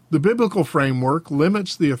 The biblical framework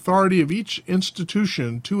limits the authority of each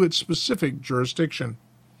institution to its specific jurisdiction.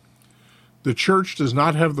 The church does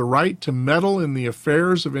not have the right to meddle in the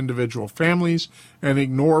affairs of individual families and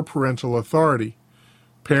ignore parental authority.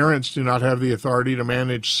 Parents do not have the authority to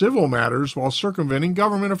manage civil matters while circumventing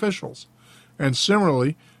government officials. And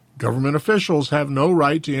similarly, government officials have no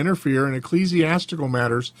right to interfere in ecclesiastical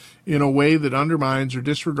matters in a way that undermines or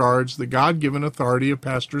disregards the God-given authority of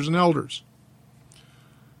pastors and elders.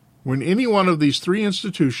 When any one of these three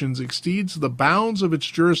institutions exceeds the bounds of its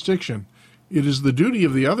jurisdiction, it is the duty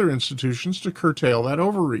of the other institutions to curtail that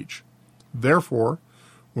overreach. Therefore,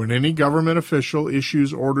 when any government official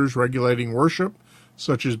issues orders regulating worship,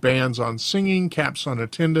 such as bans on singing, caps on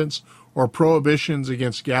attendance, or prohibitions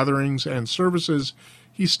against gatherings and services,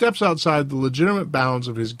 he steps outside the legitimate bounds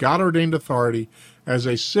of his God-ordained authority as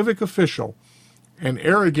a civic official and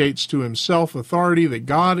arrogates to himself authority that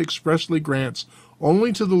God expressly grants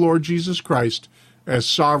only to the Lord Jesus Christ as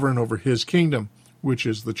sovereign over his kingdom, which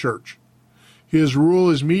is the church. His rule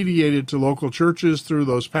is mediated to local churches through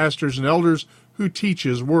those pastors and elders who teach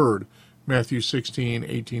his word. Matthew 16,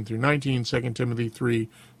 18 through 19, 2 Timothy 3,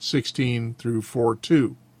 16 through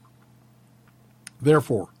 4:2.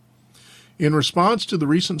 Therefore, in response to the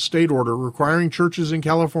recent state order requiring churches in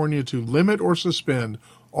California to limit or suspend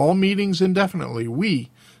all meetings indefinitely,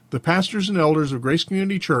 we, the pastors and elders of Grace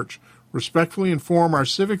Community Church, respectfully inform our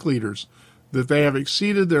civic leaders that they have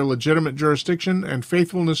exceeded their legitimate jurisdiction and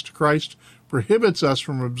faithfulness to Christ prohibits us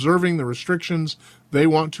from observing the restrictions they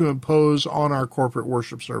want to impose on our corporate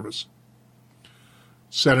worship service.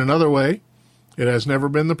 Said another way, it has never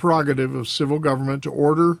been the prerogative of civil government to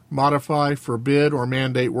order, modify, forbid, or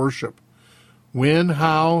mandate worship. When,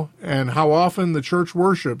 how, and how often the church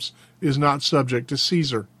worships is not subject to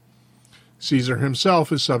Caesar. Caesar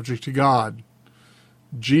himself is subject to God.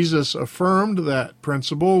 Jesus affirmed that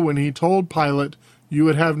principle when he told Pilate, "You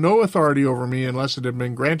would have no authority over me unless it had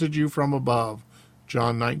been granted you from above."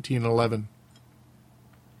 John 19:11.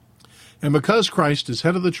 And because Christ is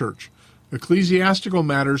head of the church, ecclesiastical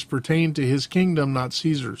matters pertain to his kingdom, not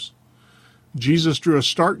Caesar's. Jesus drew a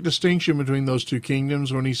stark distinction between those two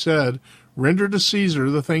kingdoms when he said, "Render to Caesar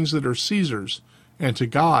the things that are Caesar's, and to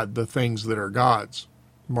God the things that are God's."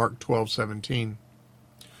 Mark 12:17.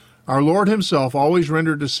 Our Lord himself always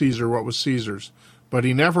rendered to Caesar what was Caesar's, but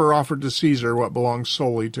he never offered to Caesar what belongs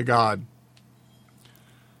solely to God.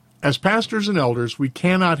 As pastors and elders, we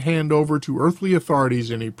cannot hand over to earthly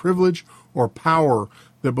authorities any privilege or power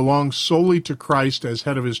that belongs solely to Christ as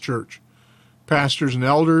head of his church. Pastors and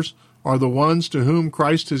elders are the ones to whom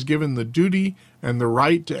Christ has given the duty and the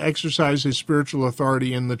right to exercise his spiritual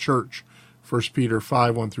authority in the church. 1 Peter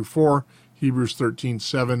 5, 1 through 4, Hebrews 13,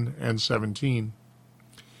 7 and 17.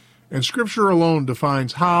 And Scripture alone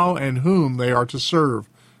defines how and whom they are to serve.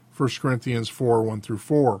 1 Corinthians 4, 1 through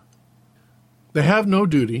 4. They have no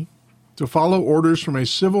duty to follow orders from a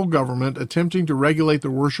civil government attempting to regulate the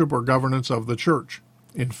worship or governance of the church.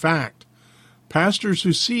 In fact, pastors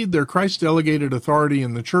who cede their Christ-delegated authority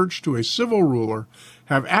in the church to a civil ruler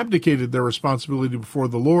have abdicated their responsibility before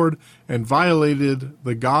the Lord and violated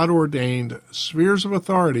the God-ordained spheres of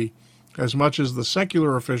authority as much as the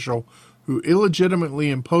secular official who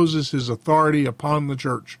illegitimately imposes his authority upon the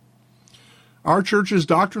church. Our church's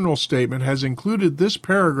doctrinal statement has included this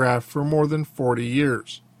paragraph for more than 40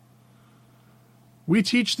 years. We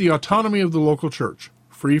teach the autonomy of the local church,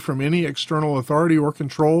 free from any external authority or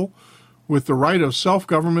control, with the right of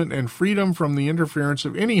self-government and freedom from the interference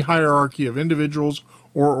of any hierarchy of individuals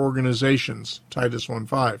or organizations. Titus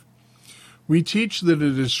 1:5. We teach that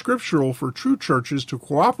it is scriptural for true churches to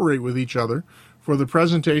cooperate with each other for the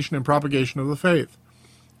presentation and propagation of the faith.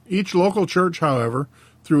 Each local church, however,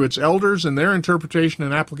 through its elders and their interpretation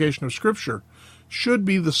and application of Scripture, should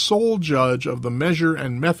be the sole judge of the measure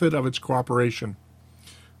and method of its cooperation.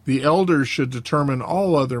 The elders should determine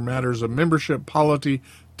all other matters of membership, polity,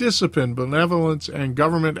 discipline, benevolence, and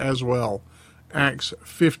government as well. Acts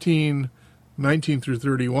 15, 19 through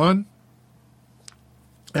 31,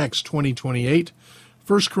 Acts 20, 28,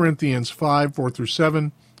 1 Corinthians 5, 4 through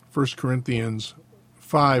 7, 1 Corinthians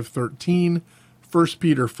 5, 13, 1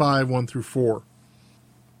 Peter 5, 1 through 4.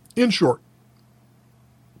 In short,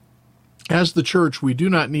 as the church, we do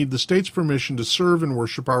not need the state's permission to serve and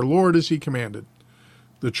worship our Lord as he commanded.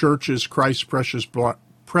 The church is Christ's precious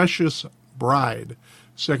bride,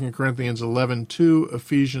 2 Corinthians 11:2,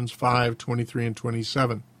 Ephesians 5:23 and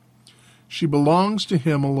 27. She belongs to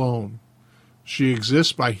him alone. She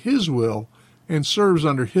exists by his will and serves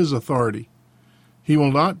under his authority. He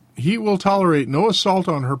will tolerate no assault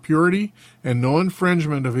on her purity and no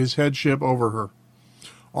infringement of his headship over her.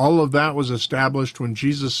 All of that was established when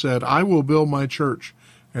Jesus said, "I will build my church,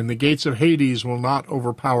 and the gates of Hades will not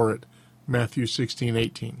overpower it." Matthew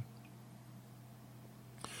 16:18.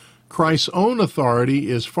 Christ's own authority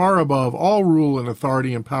is far above all rule and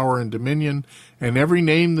authority and power and dominion, and every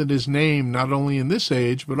name that is named, not only in this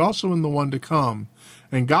age, but also in the one to come.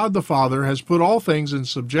 And God the Father has put all things in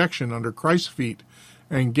subjection under Christ's feet,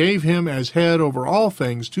 and gave him as head over all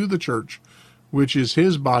things to the church, which is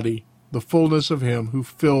his body, the fullness of him who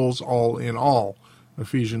fills all in all.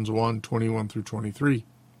 Ephesians 1:21-23.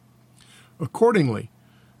 Accordingly,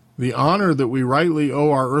 the honor that we rightly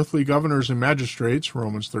owe our earthly governors and magistrates,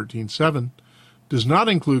 Romans 13:7, does not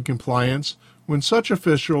include compliance when such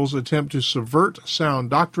officials attempt to subvert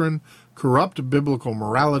sound doctrine, corrupt biblical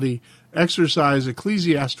morality, exercise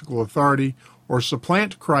ecclesiastical authority, or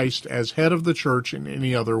supplant Christ as head of the church in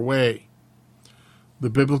any other way.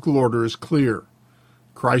 The biblical order is clear.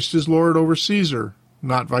 Christ is Lord over Caesar,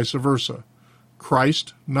 not vice versa.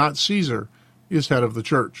 Christ, not Caesar, is head of the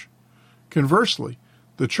church. Conversely,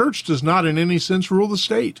 the church does not in any sense rule the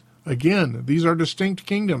state. Again, these are distinct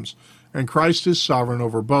kingdoms, and Christ is sovereign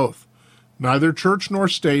over both. Neither church nor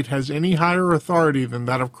state has any higher authority than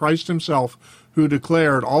that of Christ himself, who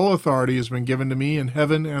declared, "All authority has been given to me in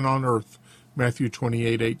heaven and on earth." Matthew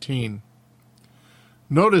 28:18.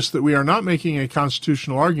 Notice that we are not making a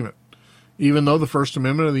constitutional argument. Even though the First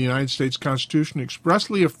Amendment of the United States Constitution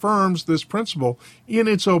expressly affirms this principle in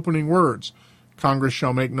its opening words, Congress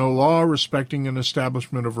shall make no law respecting an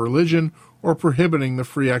establishment of religion or prohibiting the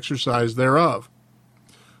free exercise thereof.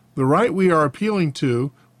 The right we are appealing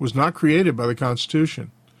to was not created by the Constitution.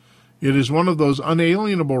 It is one of those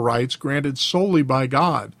unalienable rights granted solely by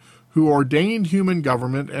God, who ordained human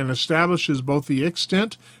government and establishes both the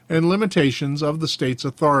extent and limitations of the state's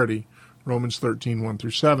authority. Romans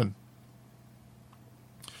 13:1-7.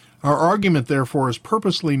 Our argument, therefore, is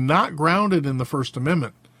purposely not grounded in the First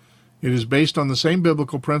Amendment. It is based on the same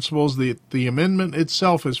biblical principles that the amendment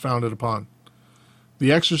itself is founded upon.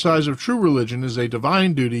 The exercise of true religion is a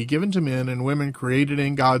divine duty given to men and women created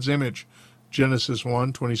in God's image. Genesis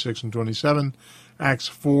 1:26-27, Acts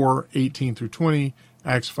 4:18-20,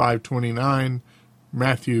 Acts 5:29,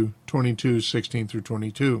 Matthew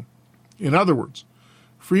 22:16-22. In other words,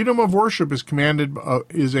 freedom of worship is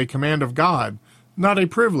a command of God, not a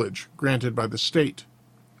privilege granted by the state.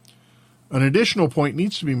 An additional point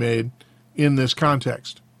needs to be made in this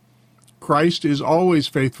context. Christ is always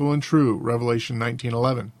faithful and true, Revelation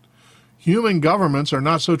 19:11. Human governments are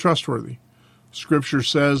not so trustworthy. Scripture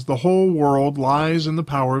says the whole world lies in the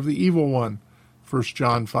power of the evil one, 1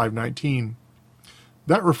 John 5:19.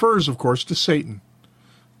 That refers, of course, to Satan.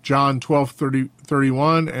 John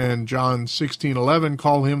 12:31 and John 16:11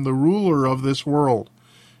 call him the ruler of this world,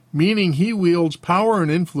 meaning he wields power and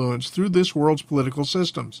influence through this world's political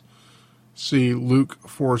systems. See Luke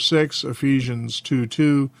 4:6, Ephesians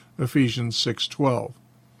 2:2, Ephesians 6:12.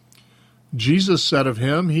 Jesus said of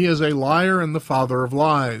him, "He is a liar and the father of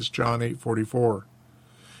lies," John 8:44.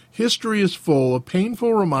 History is full of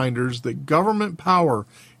painful reminders that government power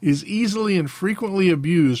is easily and frequently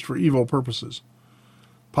abused for evil purposes.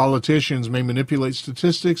 Politicians may manipulate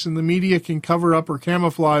statistics, and the media can cover up or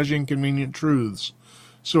camouflage inconvenient truths.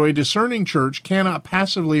 So a discerning church cannot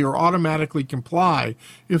passively or automatically comply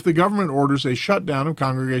if the government orders a shutdown of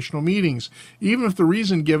congregational meetings, even if the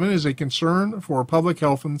reason given is a concern for public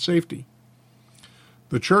health and safety.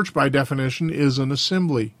 The church, by definition, is an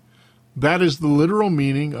assembly. That is the literal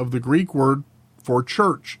meaning of the Greek word for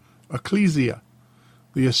church, ecclesia,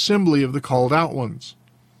 the assembly of the called out ones.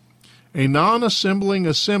 A non-assembling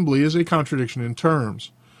assembly is a contradiction in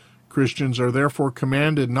terms. Christians are therefore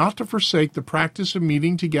commanded not to forsake the practice of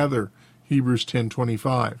meeting together, Hebrews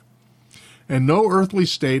 10:25. And no earthly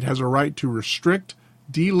state has a right to restrict,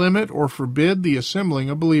 delimit, or forbid the assembling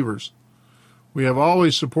of believers. We have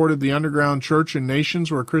always supported the underground church in nations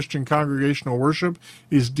where Christian congregational worship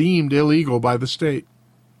is deemed illegal by the state.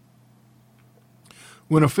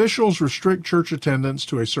 When officials restrict church attendance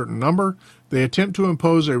to a certain number, they attempt to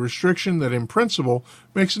impose a restriction that in principle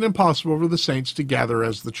makes it impossible for the saints to gather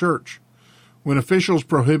as the church. When officials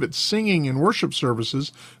prohibit singing in worship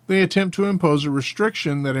services, they attempt to impose a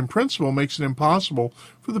restriction that in principle makes it impossible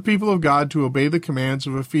for the people of God to obey the commands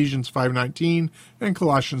of Ephesians 5:19 and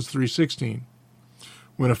Colossians 3:16.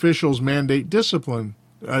 When officials mandate distancing,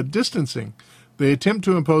 they attempt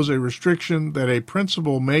to impose a restriction that in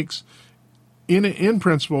principle makes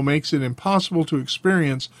it impossible to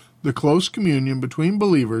experience the close communion between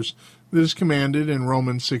believers that is commanded in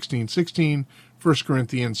Romans 16:16, 1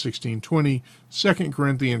 Corinthians 16:20, 2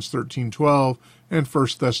 Corinthians 13:12, and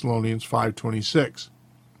 1 Thessalonians 5:26.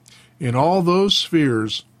 In all those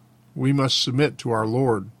spheres, we must submit to our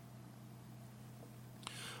Lord.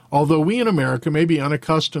 Although we in America may be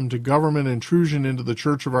unaccustomed to government intrusion into the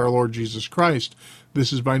Church of our Lord Jesus Christ,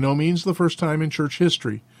 this is by no means the first time in church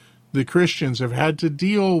history that Christians have had to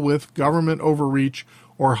deal with government overreach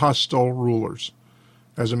or hostile rulers.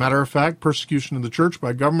 As a matter of fact, persecution of the church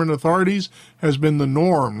by government authorities has been the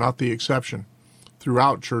norm, not the exception,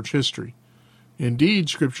 throughout church history. Indeed,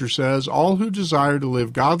 Scripture says, all who desire to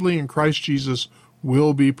live godly in Christ Jesus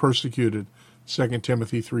will be persecuted, 2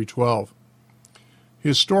 Timothy 3:12.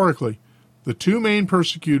 Historically, the two main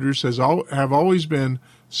persecutors have always been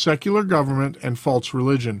secular government and false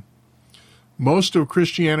religion. Most of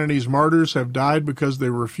Christianity's martyrs have died because they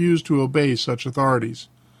refused to obey such authorities.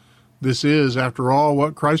 This is, after all,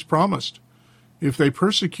 what Christ promised. If they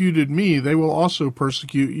persecuted me, they will also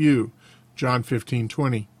persecute you. John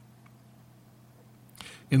 15:20.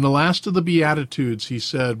 In the last of the Beatitudes, he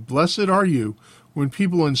said, "Blessed are you when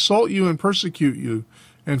people insult you and persecute you,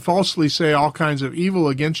 and falsely say all kinds of evil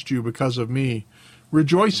against you because of me.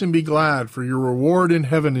 Rejoice and be glad, for your reward in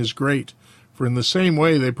heaven is great. For in the same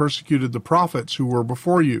way they persecuted the prophets who were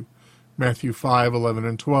before you." Matthew 5:11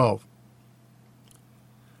 and 12.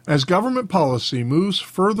 As government policy moves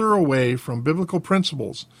further away from biblical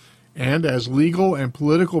principles, and as legal and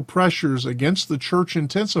political pressures against the church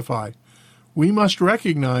intensify, we must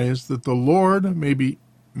recognize that the Lord may be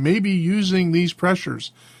using these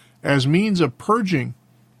pressures as means of purging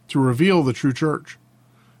to reveal the true church.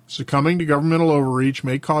 Succumbing to governmental overreach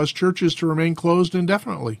may cause churches to remain closed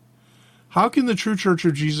indefinitely. How can the true church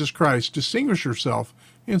of Jesus Christ distinguish herself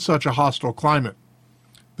in such a hostile climate?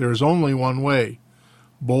 There is only one way: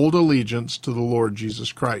 bold allegiance to the Lord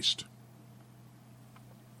Jesus Christ.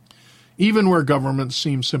 Even where governments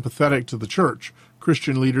seem sympathetic to the church,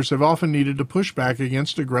 Christian leaders have often needed to push back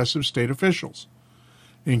against aggressive state officials.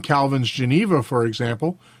 In Calvin's Geneva, for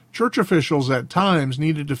example, church officials at times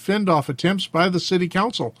needed to fend off attempts by the city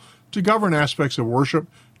council to govern aspects of worship,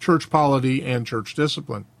 church polity, and church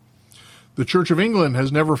discipline. The Church of England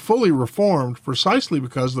has never fully reformed precisely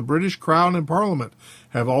because the British Crown and Parliament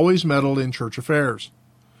have always meddled in church affairs.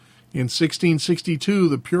 In 1662,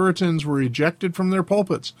 the Puritans were ejected from their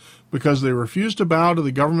pulpits because they refused to bow to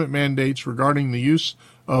the government mandates regarding the use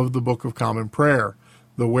of the Book of Common Prayer,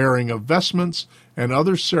 the wearing of vestments, and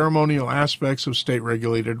other ceremonial aspects of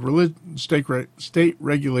state-regulated worship.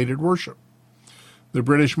 The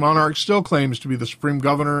British monarch still claims to be the supreme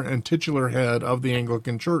governor and titular head of the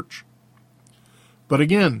Anglican Church. But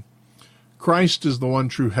again, Christ is the one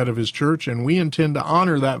true head of his church, and we intend to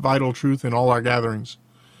honor that vital truth in all our gatherings.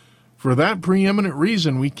 For that preeminent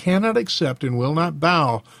reason, we cannot accept and will not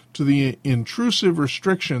bow to the intrusive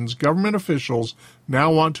restrictions government officials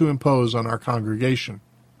now want to impose on our congregation.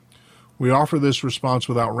 We offer this response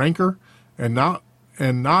without rancor and not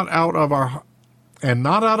out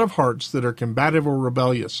of hearts that are combative or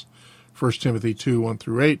rebellious. 1 Timothy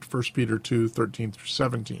 2:1-8, 1 Peter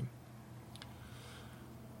 2:13-17.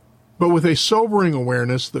 But with a sobering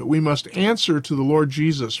awareness that we must answer to the Lord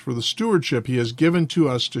Jesus for the stewardship he has given to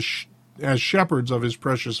us as shepherds of his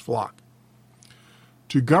precious flock.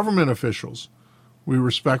 To government officials, we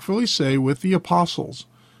respectfully say with the apostles,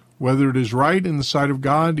 whether it is right in the sight of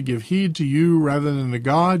God to give heed to you rather than to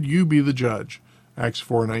God, you be the judge. Acts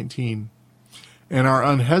 4:19. And our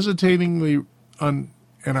unhesitating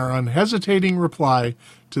reply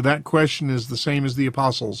to that question is the same as the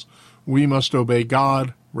apostles. We must obey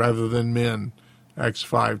God rather than men. Acts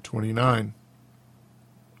 5:29.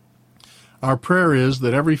 Our prayer is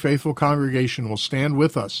that every faithful congregation will stand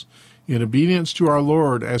with us in obedience to our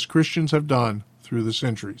Lord as Christians have done through the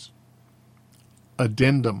centuries.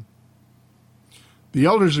 Addendum. The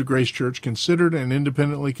elders of Grace Church considered and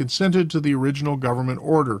independently consented to the original government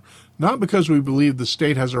order, not because we believe the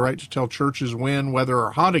state has a right to tell churches when, whether,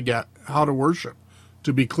 or how to worship.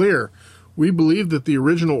 To be clear, we believe that the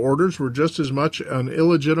original orders were just as much an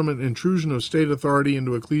illegitimate intrusion of state authority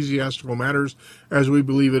into ecclesiastical matters as we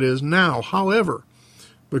believe it is now. However,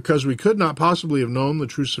 because we could not possibly have known the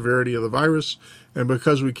true severity of the virus, and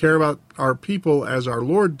because we care about our people as our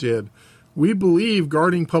Lord did, we believe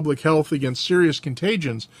guarding public health against serious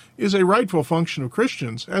contagions is a rightful function of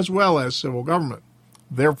Christians as well as civil government.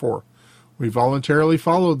 Therefore, we voluntarily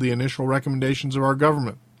followed the initial recommendations of our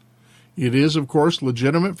government. It is, of course,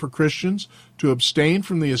 legitimate for Christians to abstain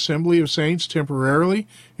from the assembly of saints temporarily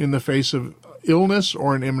in the face of illness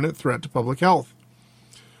or an imminent threat to public health.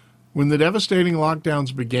 When the devastating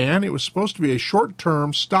lockdowns began, it was supposed to be a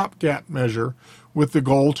short-term stopgap measure with the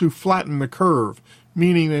goal to flatten the curve,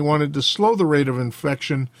 meaning they wanted to slow the rate of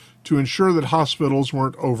infection to ensure that hospitals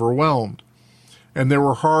weren't overwhelmed. And there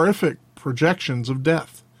were horrific projections of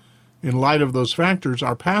death. In light of those factors,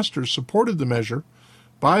 our pastors supported the measure,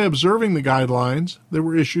 by observing the guidelines that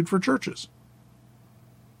were issued for churches.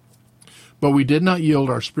 But we did not yield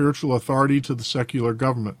our spiritual authority to the secular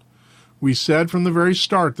government. We said from the very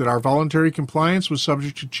start that our voluntary compliance was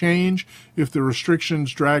subject to change if the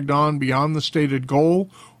restrictions dragged on beyond the stated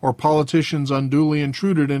goal, or politicians unduly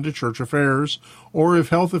intruded into church affairs, or if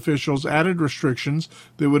health officials added restrictions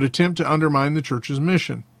that would attempt to undermine the church's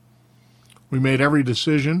mission. We made every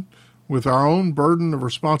decision with our own burden of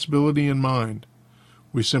responsibility in mind.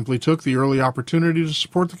 We simply took the early opportunity to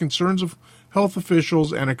support the concerns of health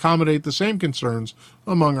officials and accommodate the same concerns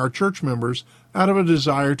among our church members out of a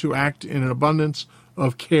desire to act in an abundance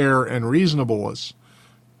of care and reasonableness.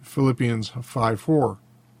 Philippians 5:4.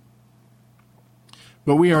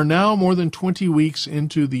 But we are now more than 20 weeks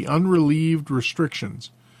into the unrelieved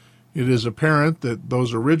restrictions. It is apparent that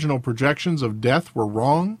those original projections of death were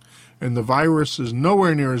wrong, and the virus is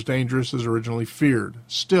nowhere near as dangerous as originally feared.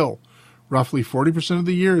 Still, roughly 40% of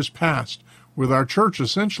the year has passed, with our church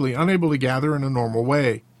essentially unable to gather in a normal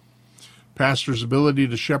way. Pastors' ability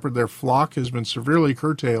to shepherd their flock has been severely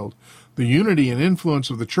curtailed. The unity and influence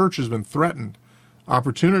of the church has been threatened.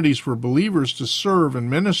 Opportunities for believers to serve and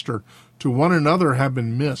minister to one another have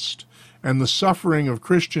been missed, and the suffering of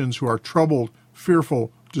Christians who are troubled,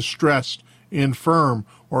 fearful, distressed, infirm,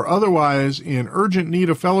 or otherwise in urgent need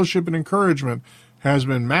of fellowship and encouragement has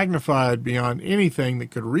been magnified beyond anything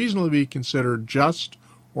that could reasonably be considered just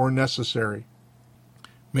or necessary.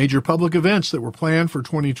 Major public events that were planned for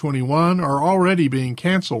 2021 are already being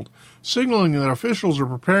canceled, signaling that officials are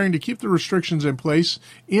preparing to keep the restrictions in place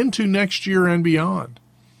into next year and beyond.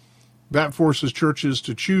 That forces churches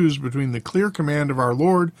to choose between the clear command of our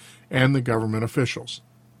Lord and the government officials.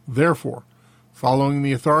 Therefore, following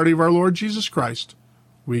the authority of our Lord Jesus Christ,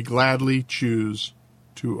 we gladly choose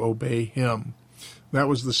to obey him. That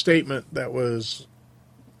was the statement that was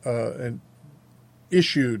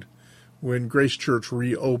issued when Grace Church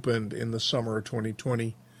reopened in the summer of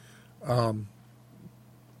 2020. I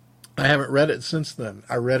haven't read it since then.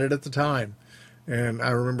 I read it at the time, and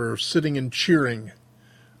I remember sitting and cheering.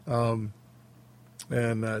 And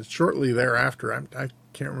shortly thereafter, I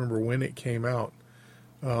can't remember when it came out,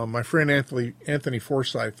 my friend Anthony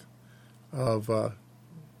Forsyth of,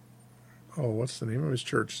 what's the name of his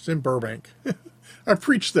church? It's in Burbank. I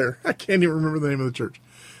preached there. I can't even remember the name of the church.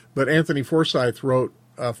 But Anthony Forsyth wrote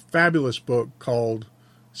a fabulous book called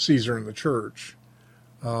Caesar and the Church.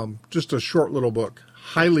 Just a short little book.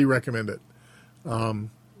 Highly recommend it. In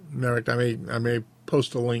fact, I may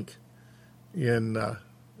post a link in the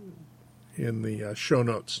show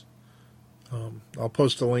notes. I'll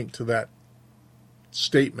post a link to that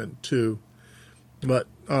statement too. But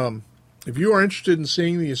if you are interested in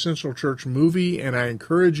seeing the Essential Church movie, and I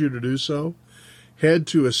encourage you to do so, head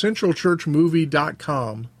to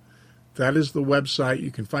essentialchurchmovie.com. That is the website.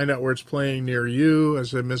 You can find out where it's playing near you.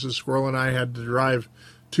 As I said, Mrs. Squirrel and I had to drive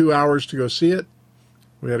 2 hours to go see it.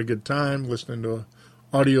 We had a good time listening to an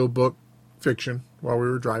audiobook fiction while we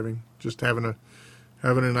were driving, just having a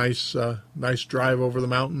nice drive over the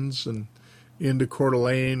mountains and into Coeur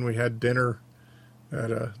d'Alene. We had dinner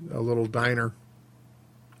at a little diner,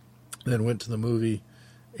 then went to the movie,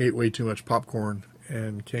 ate way too much popcorn,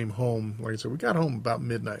 and came home. Like I said, we got home about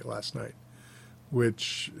midnight last night,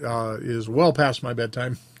 which is well past my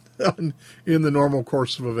bedtime in the normal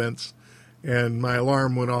course of events. And my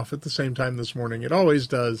alarm went off at the same time this morning. It always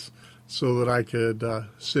does, so that I could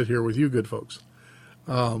sit here with you good folks.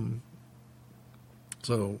 So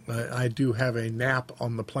I do have a nap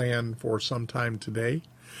on the plan for some time today.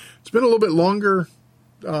 It's been a little bit longer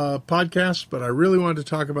podcast, but I really wanted to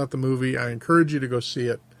talk about the movie. I encourage you to go see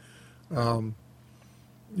it.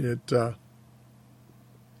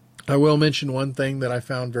 I will mention one thing that I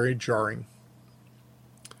found very jarring.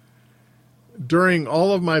 During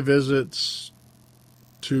all of my visits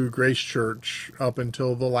to Grace Church up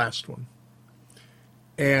until the last one,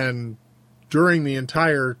 and during the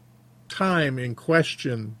entire time in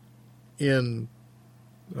question in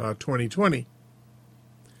 2020,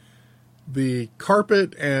 the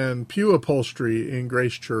carpet and pew upholstery in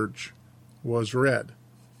Grace Church was red.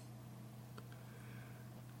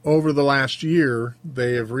 Over the last year,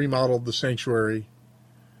 they have remodeled the sanctuary.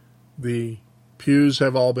 The pews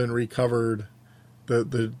have all been recovered.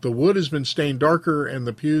 The wood has been stained darker, and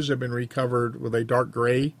the pews have been recovered with a dark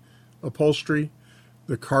gray upholstery.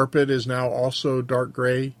 The carpet is now also dark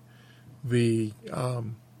gray. The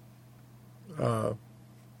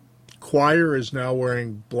choir is now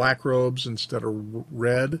wearing black robes instead of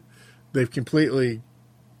red. They've completely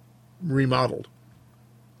remodeled.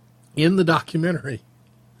 In the documentary,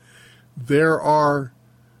 there are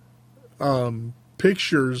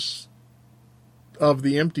pictures of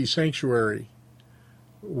the empty sanctuary,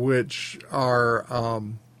 which are,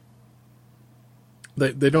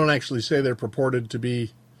 they don't actually say they're purported to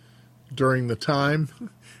be during the time.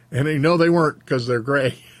 And they know they weren't because they're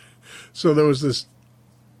gray. So there was this,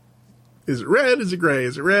 is it red? Is it gray?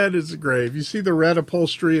 Is it red? Is it gray? If you see the red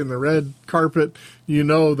upholstery and the red carpet, you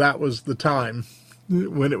know that was the time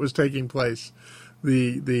when it was taking place.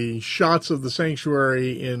 The shots of the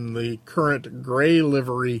sanctuary in the current gray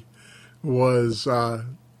livery was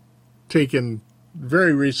taken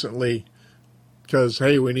very recently because,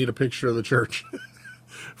 hey, we need a picture of the church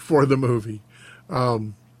for the movie.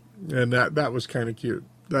 And that was kind of cute.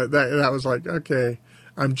 That was like, okay,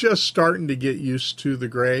 I'm just starting to get used to the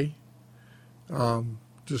gray.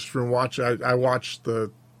 Just from I watch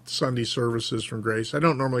the Sunday services from Grace. I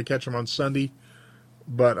don't normally catch them on Sunday,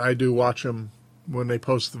 but I do watch them when they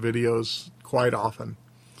post the videos quite often.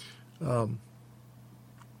 I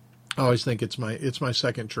always think it's my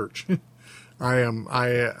second church. I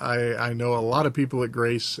know a lot of people at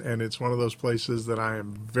Grace, and it's one of those places that I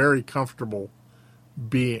am very comfortable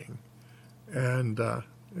being, and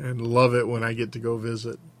love it when I get to go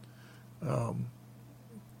visit.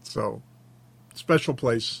 So special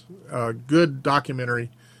place, good documentary,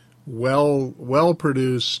 well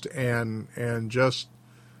produced, and just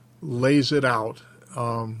lays it out.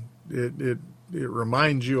 It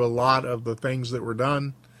reminds you a lot of the things that were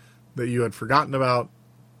done that you had forgotten about,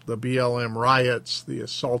 the BLM riots, the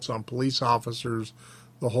assaults on police officers,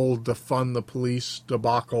 the whole defund the police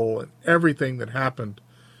debacle, and everything that happened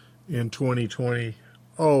in 2020.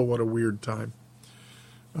 Oh, what a weird time.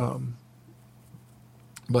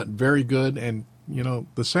 But very good. And,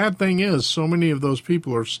 the sad thing is so many of those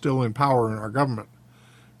people are still in power in our government.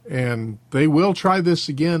 And they will try this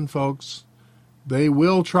again, folks. They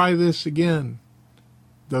will try this again.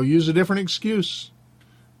 They'll use a different excuse.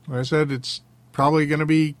 Like I said, it's probably going to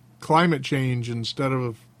be climate change instead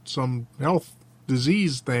of some health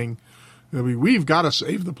disease thing. It'll be, we've got to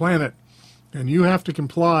save the planet, and you have to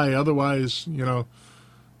comply. Otherwise,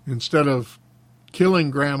 instead of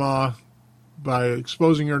killing Grandma by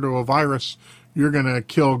exposing her to a virus, you're going to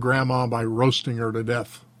kill Grandma by roasting her to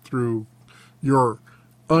death through your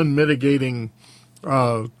unmitigating,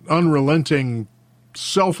 unrelenting,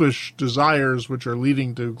 selfish desires, which are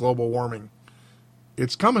leading to global warming.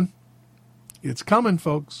 It's coming. It's coming,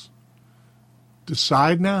 folks.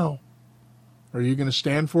 Decide now. Are you going to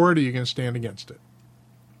stand for it, or are you going to stand against it?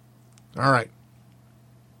 All right.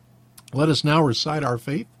 Let us now recite our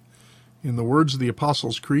faith in the words of the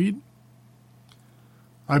Apostles' Creed.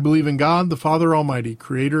 I believe in God, the Father Almighty,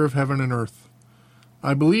 creator of heaven and earth.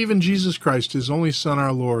 I believe in Jesus Christ, his only Son,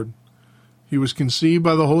 our Lord. He was conceived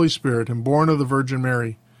by the Holy Spirit and born of the Virgin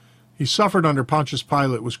Mary. He suffered under Pontius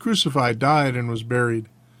Pilate, was crucified, died, and was buried.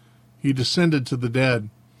 He descended to the dead.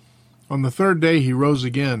 On the third day he rose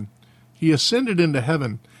again. He ascended into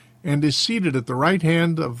heaven and is seated at the right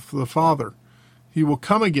hand of the Father. He will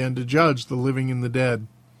come again to judge the living and the dead.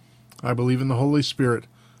 I believe in the Holy Spirit,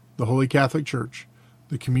 the Holy Catholic Church,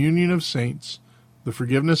 the communion of saints, the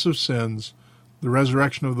forgiveness of sins, the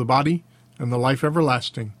resurrection of the body, and the life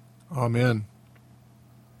everlasting. Amen.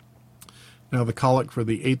 Now the collect for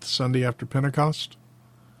the 8th Sunday after Pentecost.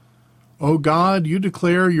 O God, you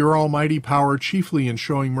declare your almighty power chiefly in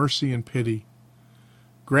showing mercy and pity.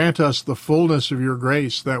 Grant us the fullness of your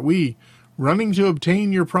grace, that we, running to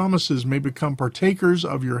obtain your promises, may become partakers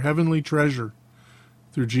of your heavenly treasure.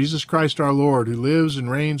 Through Jesus Christ our Lord, who lives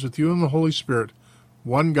and reigns with you in the Holy Spirit,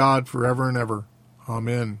 one God, forever and ever.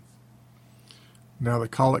 Amen. Now the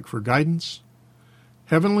collect for guidance.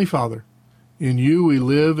 Heavenly Father, in you we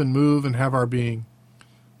live and move and have our being.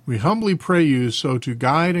 We humbly pray you so to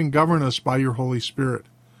guide and govern us by your Holy Spirit,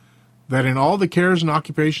 that in all the cares and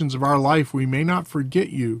occupations of our life we may not forget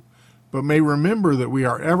you, but may remember that we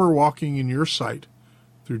are ever walking in your sight.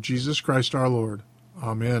 Through Jesus Christ our Lord.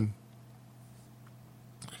 Amen.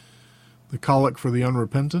 The collect for the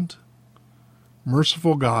unrepentant.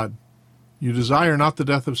 Merciful God, you desire not the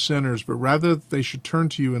death of sinners, but rather that they should turn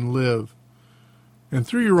to you and live. And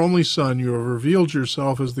through your only Son you have revealed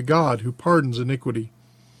yourself as the God who pardons iniquity.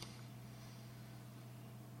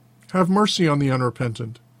 Have mercy on the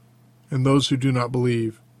unrepentant and those who do not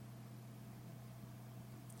believe.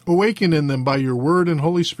 Awaken in them by your word and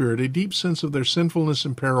Holy Spirit a deep sense of their sinfulness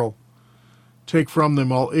and peril. Take from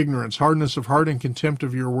them all ignorance, hardness of heart, and contempt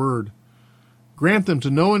of your word. Grant them to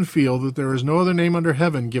know and feel that there is no other name under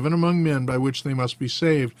heaven given among men by which they must be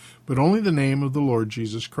saved, but only the name of the Lord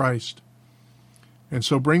Jesus Christ. And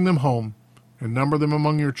so bring them home and number them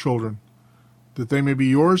among your children, that they may be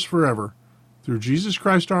yours forever, through Jesus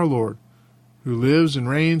Christ our Lord, who lives and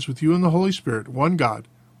reigns with you in the Holy Spirit, one God,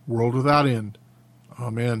 world without end.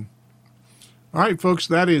 Amen. All right, folks,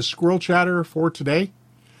 that is Squirrel Chatter for today.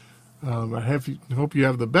 I hope you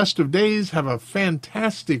have the best of days. Have a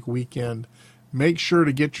fantastic weekend. Make sure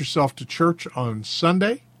to get yourself to church on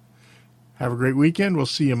Sunday. Have a great weekend. We'll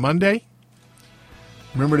see you Monday.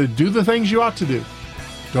 Remember to do the things you ought to do.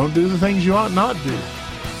 Don't do the things you ought not do.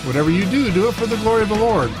 Whatever you do, do it for the glory of the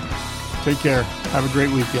Lord. Take care. Have a great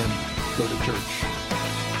weekend. Go to church.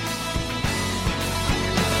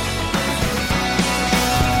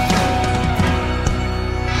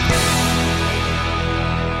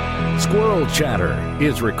 Squirrel Chatter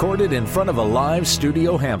is recorded in front of a live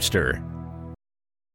studio hamster.